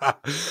that.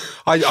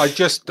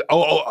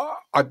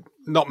 I'm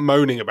not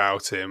moaning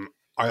about him.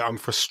 I'm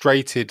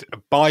frustrated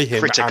by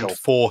him and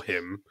for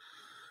him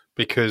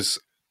because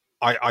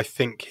I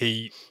think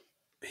he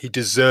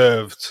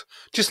deserved,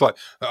 just like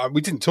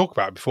we didn't talk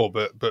about it before,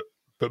 but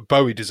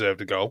Bowie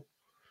deserved a goal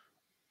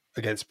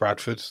against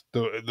Bradford.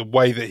 The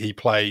way that he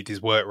played,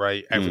 his work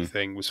rate,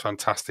 everything was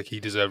fantastic. He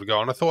deserved a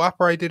goal, and I thought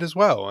Apare did as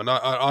well. And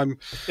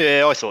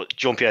I thought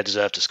Jean-Pierre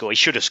deserved to score. He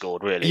should have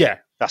scored, really. Yeah,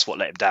 that's what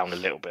let him down a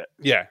little bit.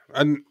 Yeah,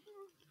 and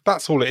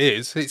that's all it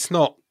is. It's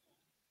not.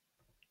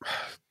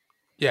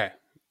 Yeah,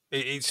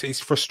 it's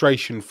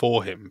frustration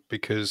for him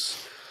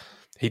because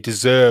he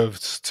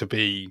deserved to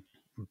be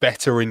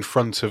better in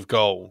front of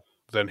goal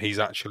than he's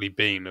actually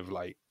been of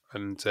late.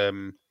 And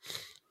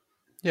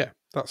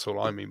that's all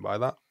I mean by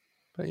that.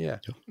 But yeah,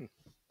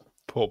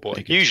 poor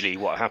boy. Usually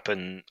what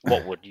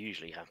would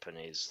usually happen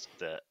is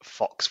that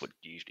Fox would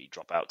usually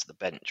drop out to the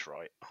bench,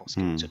 right?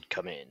 Hoskins would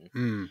come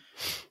in.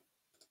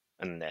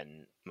 And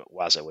then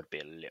McWazza would be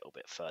a little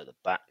bit further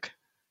back.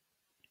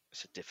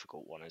 It's a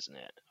difficult one, isn't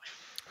it?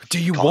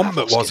 Do you want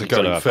McWazza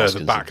going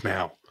further back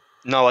now?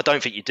 No, I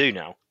don't think you do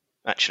now.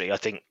 Actually, I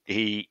think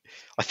the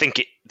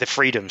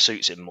freedom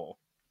suits him more.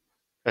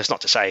 That's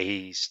not to say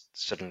he's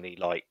suddenly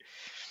like,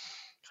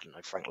 I don't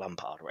know, Frank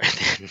Lampard or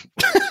anything.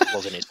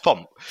 Wasn't his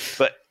pomp,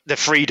 but the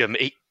freedom.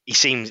 He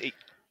seems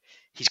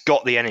he's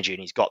got the energy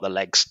and he's got the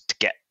legs to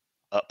get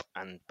up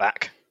and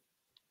back.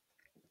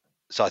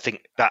 So I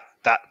think that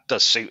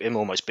does suit him,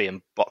 almost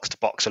being box to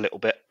box a little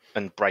bit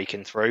and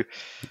breaking through.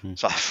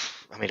 So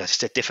I mean,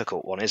 it's a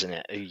difficult one, isn't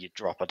it? Who you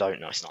drop, I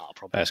don't know. It's not a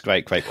problem. That's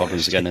great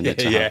problems again. In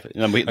it yeah.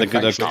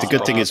 The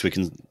good thing is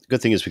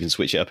we can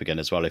switch it up again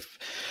as well. If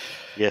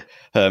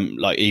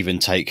like even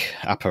take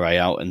Apare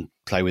out and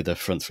play with the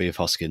front 3 of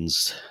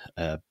Hoskins,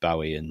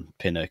 Bowie and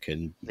Pinnock,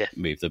 and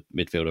move the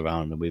midfield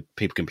around, and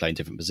people can play in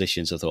different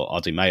positions. I thought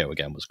Adi Mayo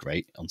again was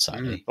great on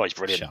Saturday. Oh, he's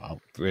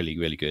brilliant. Really,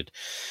 really good.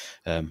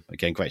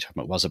 Again, great to have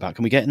McWazza back.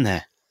 Can we get in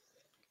there?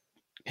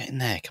 Get in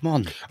there, come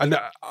on. And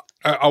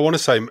I want to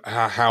say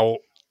how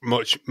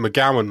much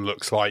McGowan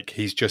looks like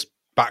he's just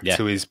back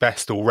to his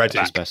best already.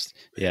 His best,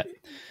 yeah.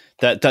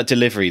 That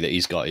delivery that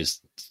he's got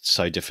is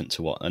so different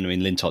to what... I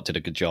mean, Lintott did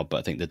a good job, but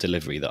I think the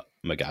delivery that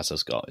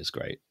McGazza's got is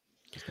great.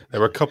 There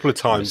were a couple of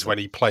times when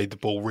he played the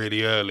ball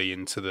really early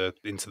into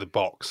the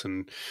box,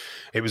 and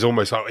it was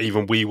almost like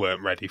even we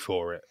weren't ready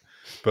for it.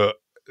 But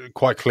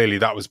quite clearly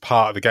that was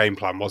part of the game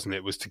plan, wasn't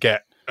it? Was to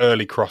get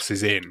early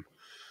crosses in.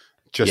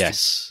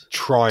 Just to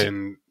try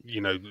and,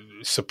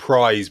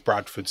 surprise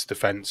Bradford's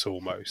defence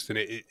almost. And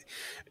it,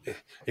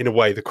 in a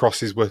way, the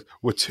crosses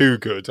were too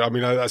good. I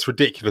mean, that's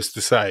ridiculous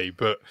to say,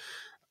 but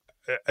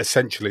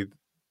essentially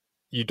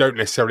you don't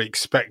necessarily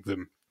expect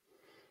them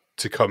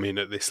to come in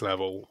at this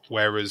level,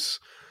 whereas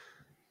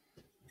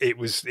it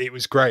was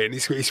great. And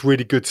it's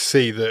really good to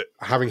see that,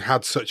 having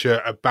had such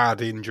a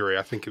bad injury,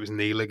 I think it was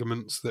knee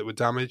ligaments that were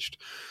damaged,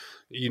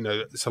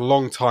 it's a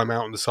long time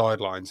out on the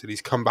sidelines, and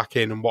he's come back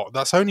in, and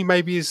that's only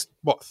maybe his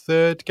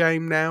third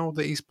game now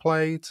that he's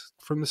played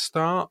from the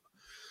start,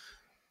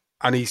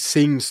 and he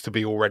seems to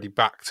be already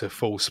back to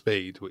full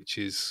speed, which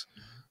is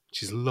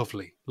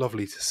lovely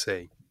to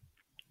see.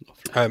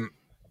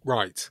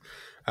 Right,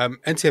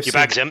 NTFC. Your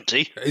bag's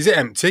empty. Is it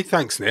empty?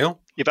 Thanks,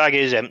 Neil. Your bag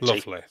is empty.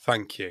 Lovely,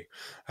 thank you.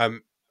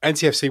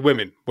 NTFC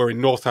women were in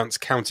Northants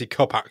County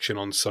Cup action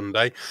on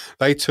Sunday.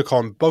 They took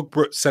on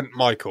Bugbrook St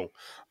Michael.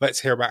 Let's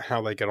hear about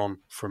how they get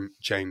on from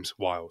James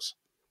Wiles.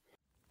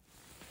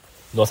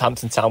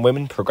 Northampton Town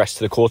women progressed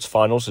to the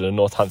quarterfinals of the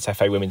Northants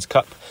FA Women's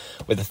Cup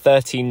with a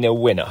 13-0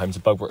 win at home to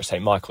Bugbrook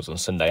St Michael's on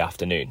Sunday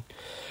afternoon.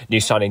 New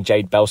signing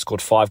Jade Bell scored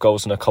 5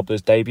 goals in her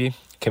cobbler's debut.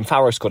 Kim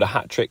Farrow scored a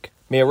hat-trick,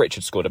 Mia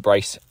Richards scored a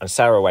brace, and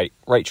Sarah Waite,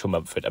 Rachel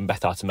Mumford and Beth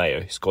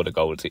Artemeo scored a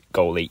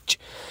goal each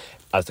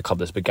as the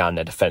cobblers began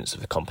their defence of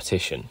the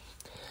competition.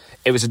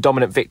 It was a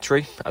dominant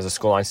victory, as the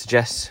scoreline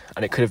suggests,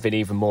 and it could have been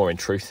even more in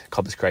truth,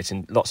 cobblers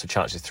creating lots of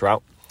chances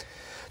throughout.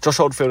 Josh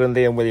Oldfield and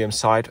Liam Williams'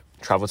 side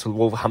travel to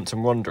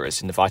Wolverhampton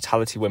Wanderers in the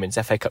Vitality Women's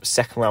FA Cup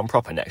second round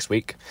proper next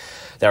week.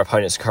 Their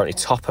opponents are currently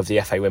top of the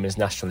FA Women's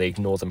National League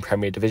Northern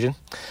Premier Division.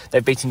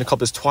 They've beaten the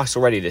Cobblers twice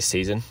already this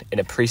season, in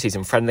a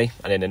pre-season friendly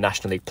and in a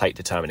National League plate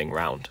determining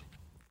round.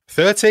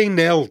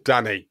 13-0,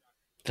 Danny.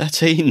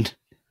 13.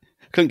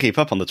 Couldn't keep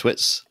up on the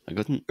twits. I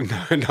couldn't.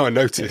 No, I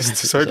noticed.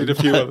 So did a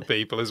few other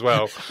people as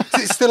well.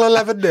 Is it still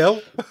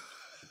 11-0?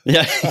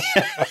 Yeah.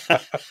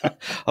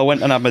 I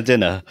went and had my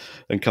dinner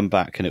and come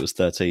back and it was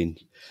 13.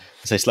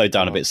 So they slowed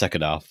down a bit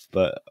second half,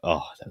 but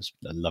that was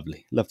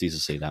lovely. Lovely to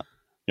see that.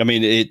 I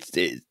mean,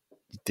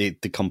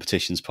 the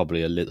competition's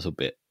probably a little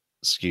bit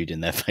skewed in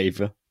their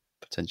favour,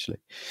 potentially.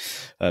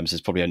 So there's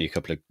probably only a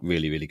couple of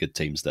really, really good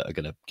teams that are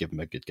going to give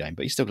them a good game,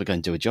 but you're still going to go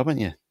and do a job, aren't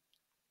you?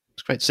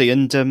 It's great to see.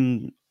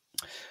 And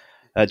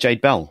Jade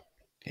Bell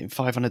getting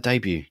 5 on her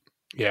debut.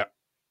 Yeah.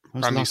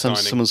 When was the last time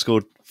someone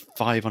scored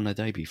 5 on their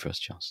debut for us,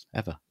 Charles?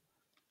 Ever?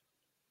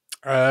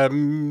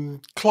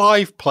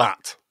 Clive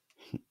Platt.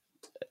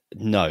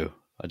 No,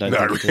 I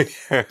don't think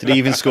he did. Did he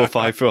even score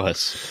 5 for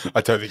us?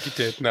 I don't think he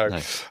did, no.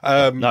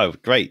 No,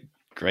 great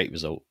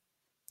result.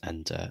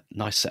 And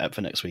nice setup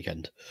for next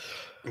weekend.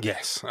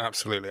 Yes,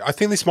 absolutely. I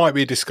think this might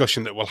be a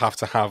discussion that we'll have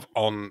to have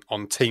on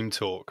Team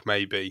Talk,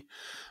 maybe,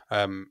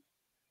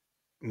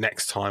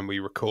 next time we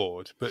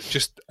record. But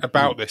just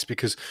about this,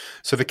 because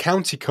the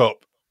County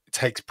Cup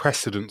takes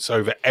precedence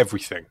over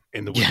everything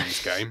in the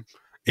women's game.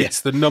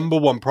 It's the number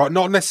one priority,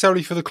 not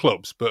necessarily for the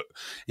clubs, but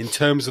in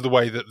terms of the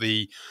way that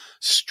the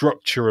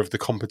structure of the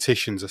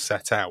competitions are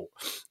set out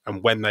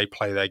and when they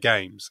play their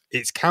games.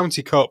 It's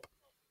County Cup,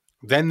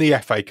 then the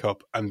FA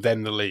Cup, and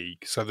then the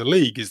league. So the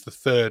league is the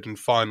third and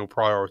final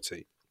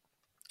priority.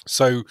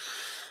 So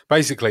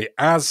basically,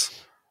 as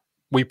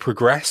we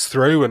progress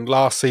through, and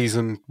last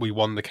season we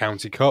won the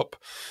County Cup,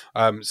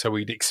 so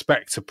we'd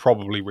expect to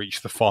probably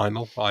reach the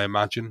final, I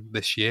imagine,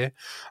 this year.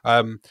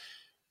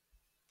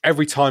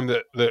 Every time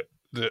that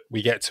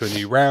we get to a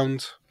new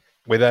round,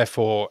 we're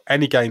therefore,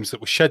 any games that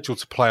were scheduled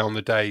to play on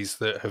the days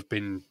that have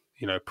been,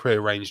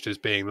 prearranged as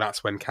being,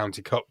 that's when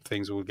County Cup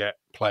things will get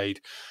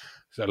played.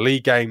 So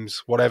league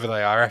games, whatever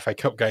they are, FA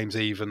Cup games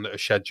even that are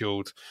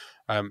scheduled,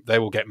 they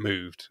will get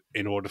moved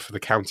in order for the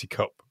County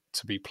Cup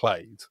to be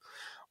played,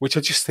 which I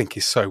just think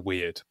is so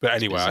weird. But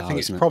anyway, bizarre, I think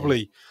it's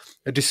probably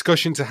a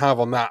discussion to have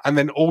on that. And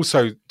then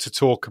also to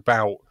talk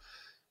about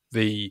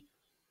the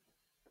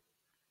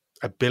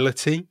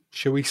ability,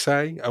 shall we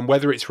say, and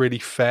whether it's really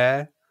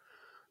fair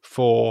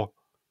for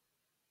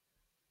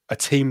a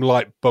team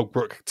like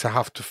Bugbrook to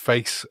have to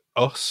face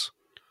us.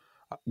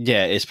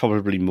 Yeah, it's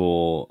probably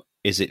more,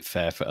 is it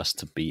fair for us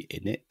to be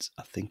in it?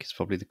 I think is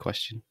probably the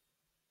question.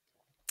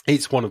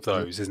 It's one of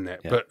those, isn't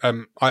it? Yeah.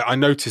 But I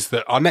noticed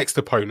that our next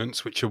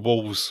opponents, which are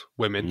Wolves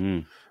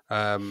women,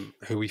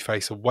 who we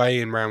face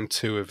away in round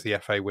 2 of the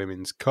FA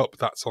Women's Cup,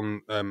 that's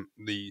on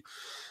the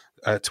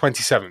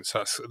 27th. So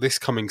that's this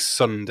coming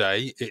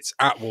Sunday. It's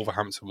at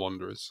Wolverhampton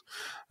Wanderers.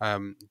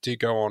 Do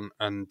go on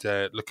and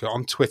look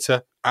on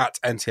Twitter at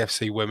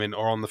NTFC Women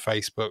or on the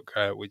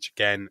Facebook, which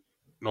again,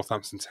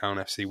 Northampton Town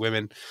FC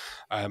Women.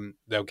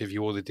 They'll give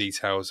you all the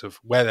details of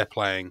where they're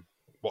playing,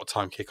 what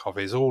time kickoff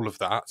is, all of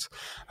that.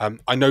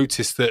 I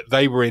noticed that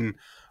they were in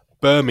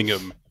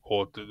Birmingham,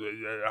 or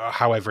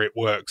however it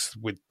works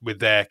with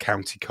their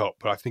County Cup,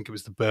 but I think it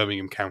was the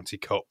Birmingham County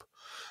Cup.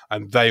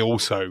 And they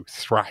also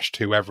thrashed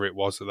whoever it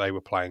was that they were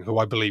playing, who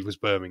I believe was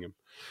Birmingham.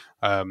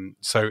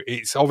 So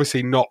it's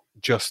obviously not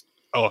just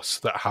us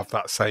that have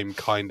that same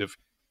kind of,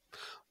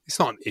 it's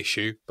not an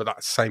issue, but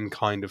that same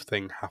kind of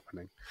thing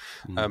happening.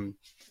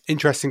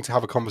 Interesting to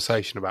have a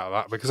conversation about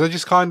that, because I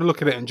just kind of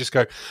look at it and just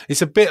go,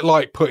 it's a bit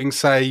like putting,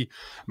 say,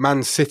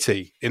 Man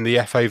City in the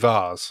FA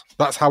Vars.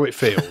 That's how it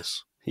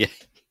feels. Yeah,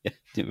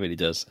 it really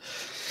does.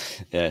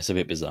 Yeah, it's a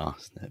bit bizarre,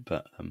 isn't it?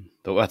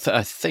 But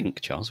I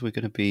think, Charles, we're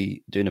going to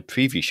be doing a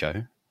preview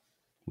show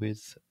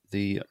with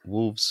the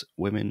Wolves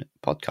Women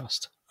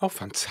podcast. Oh,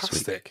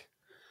 fantastic.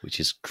 Which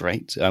is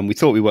great. We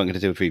thought we weren't going to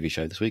do a preview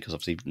show this week because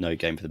obviously no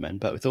game for the men,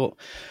 but we thought,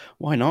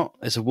 why not?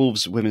 It's a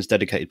Wolves Women's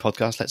dedicated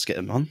podcast. Let's get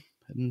them on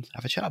and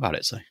have a chat about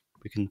it. So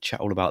we can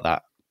chat all about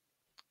that.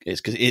 It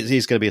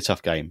is going to be a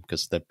tough game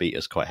because they've beat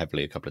us quite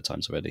heavily a couple of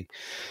times already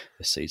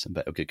this season,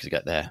 but it'll be good to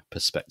get their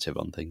perspective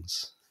on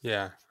things.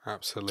 Yeah,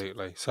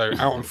 absolutely. So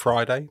out on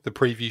Friday, the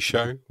preview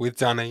show with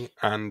Danny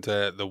and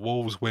the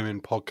Wolves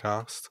Women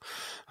podcast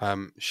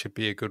should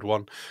be a good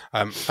one.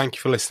 Thank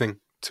you for listening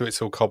to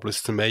It's All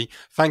Cobblers to Me.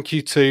 Thank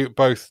you to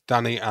both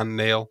Danny and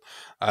Neil.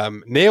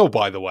 Neil,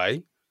 by the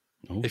way,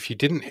 if you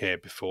didn't hear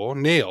before,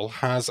 Neil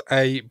has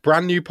a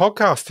brand new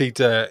podcast he'd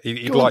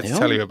like to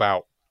tell you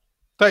about.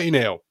 Don't you,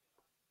 Neil?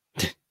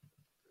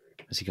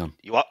 Has he gone?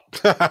 You what?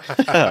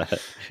 Neil,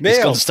 he's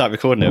got to start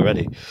recording it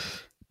already.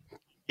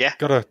 Yeah,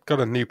 got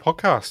a new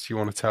podcast you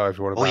want to tell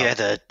everyone about? Oh yeah,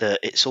 the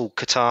It's All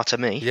Qatar to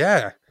Me.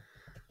 Yeah,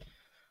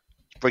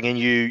 bringing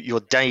you your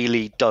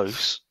daily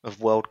dose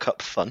of World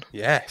Cup fun.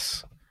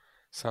 Yes,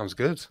 sounds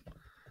good.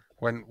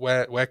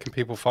 Where can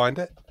people find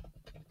it?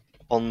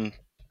 On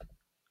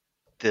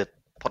the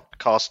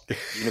podcast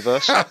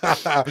universe.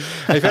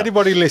 If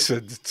anybody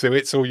listened to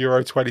It's All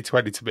Euro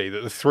 2020 to Me,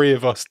 that the three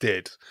of us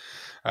did,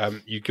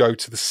 you go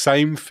to the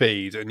same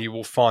feed and you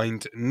will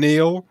find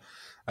Neil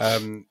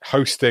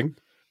hosting.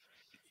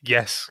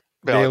 Yes,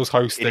 Neil's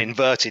hosting. In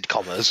inverted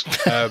commas.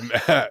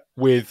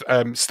 With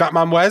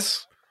Statman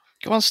Wes.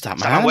 Go on,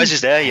 Statman. Statman Wes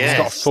is there, yeah. He's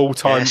got a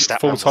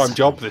full-time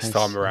job this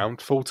time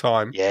around.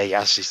 Full-time. Yeah,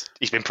 yes,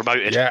 he's been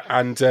promoted. Yeah,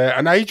 and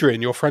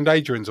Adrian, your friend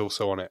Adrian's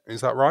also on it.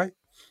 Is that right?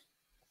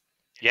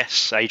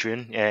 Yes,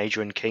 Adrian. Yeah,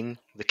 Adrian King.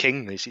 The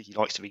King, he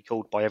likes to be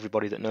called by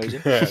everybody that knows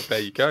him. Yeah, there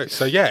you go.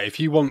 So yeah, if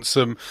you want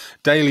some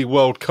daily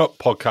World Cup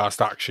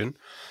podcast action,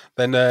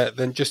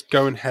 then just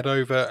go and head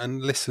over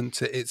and listen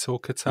to It's All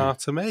Qatar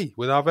to Me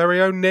with our very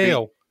own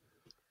Neil.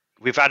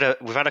 We've had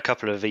a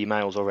couple of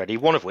emails already,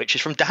 one of which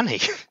is from Danny.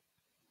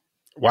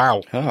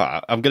 Wow.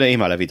 Oh, I'm going to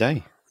email every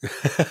day.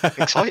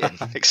 Exciting.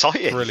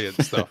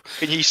 Brilliant stuff.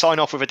 Can you sign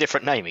off with a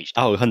different name each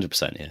time? Oh,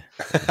 100%, yeah.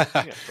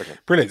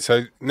 Brilliant.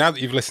 So now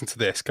that you've listened to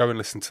this, go and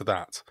listen to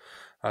that.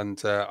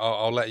 And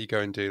I'll let you go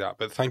and do that.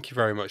 But thank you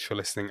very much for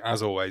listening,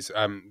 as always.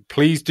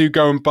 Please do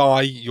go and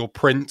buy your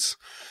prints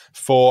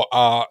for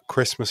our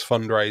Christmas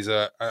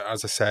fundraiser.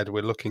 As I said,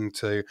 we're looking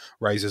to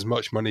raise as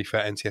much money for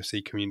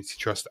NTFC Community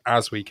Trust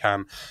as we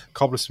can.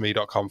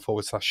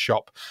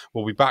 cobblersforme.com/shop.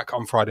 We'll be back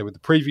on Friday with the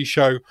preview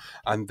show,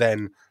 and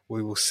then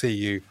we will see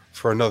you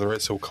for another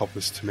It's All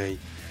Cobblers to Me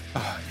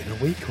in a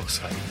week or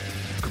so.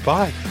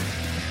 Goodbye.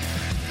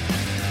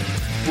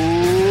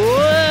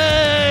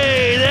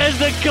 Way! There's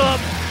the cup.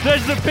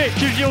 There's the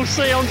pictures you'll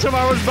see on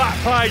tomorrow's back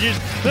pages.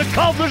 The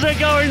Cobblers are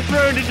going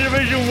through into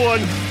Division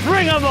 1.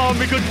 Bring them on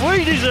because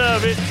we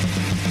deserve it.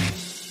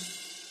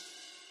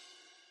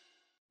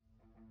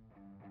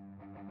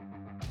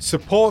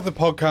 Support the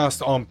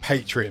podcast on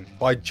Patreon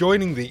by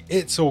joining the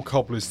It's All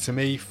Cobblers to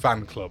Me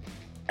fan club.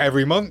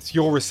 Every month,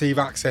 you'll receive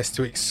access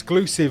to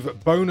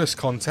exclusive bonus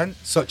content,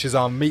 such as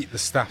our Meet the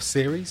Staff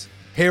series,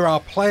 hear our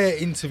player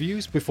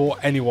interviews before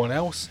anyone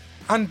else,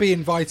 and be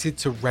invited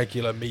to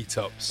regular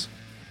meetups.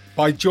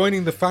 By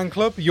joining the fan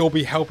club, you'll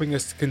be helping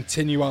us to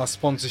continue our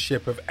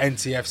sponsorship of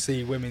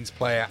NTFC women's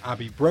player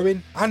Abby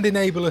Bruin and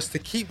enable us to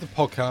keep the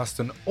podcast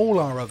and all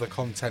our other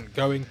content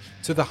going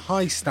to the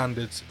high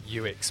standards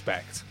you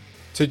expect.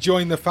 To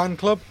join the fan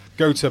club,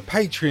 go to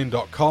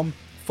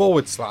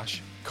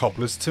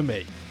patreon.com/cobblers to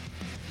me.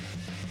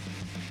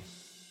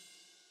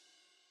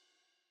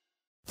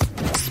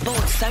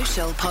 Sports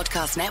Social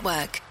Podcast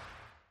Network.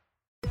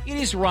 It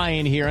is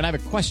Ryan here, and I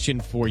have a question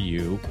for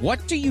you.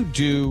 What do you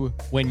do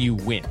when you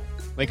win?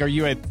 Like, are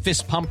you a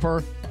fist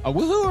pumper, a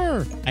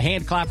woohooer, a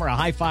hand clapper, a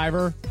high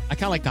fiver? I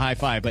kind of like the high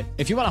five, but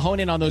if you want to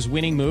hone in on those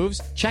winning moves,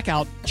 check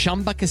out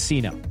Chumba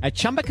Casino. At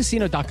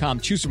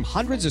ChumbaCasino.com, choose from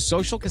hundreds of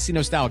social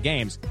casino-style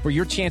games for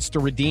your chance to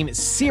redeem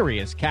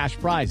serious cash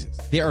prizes.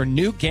 There are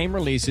new game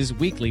releases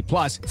weekly,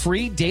 plus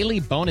free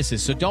daily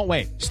bonuses, so don't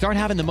wait. Start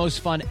having the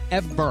most fun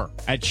ever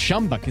at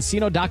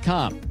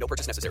ChumbaCasino.com. No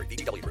purchase necessary.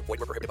 VGW Group. Void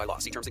where prohibited by law.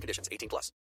 See terms and conditions. 18+.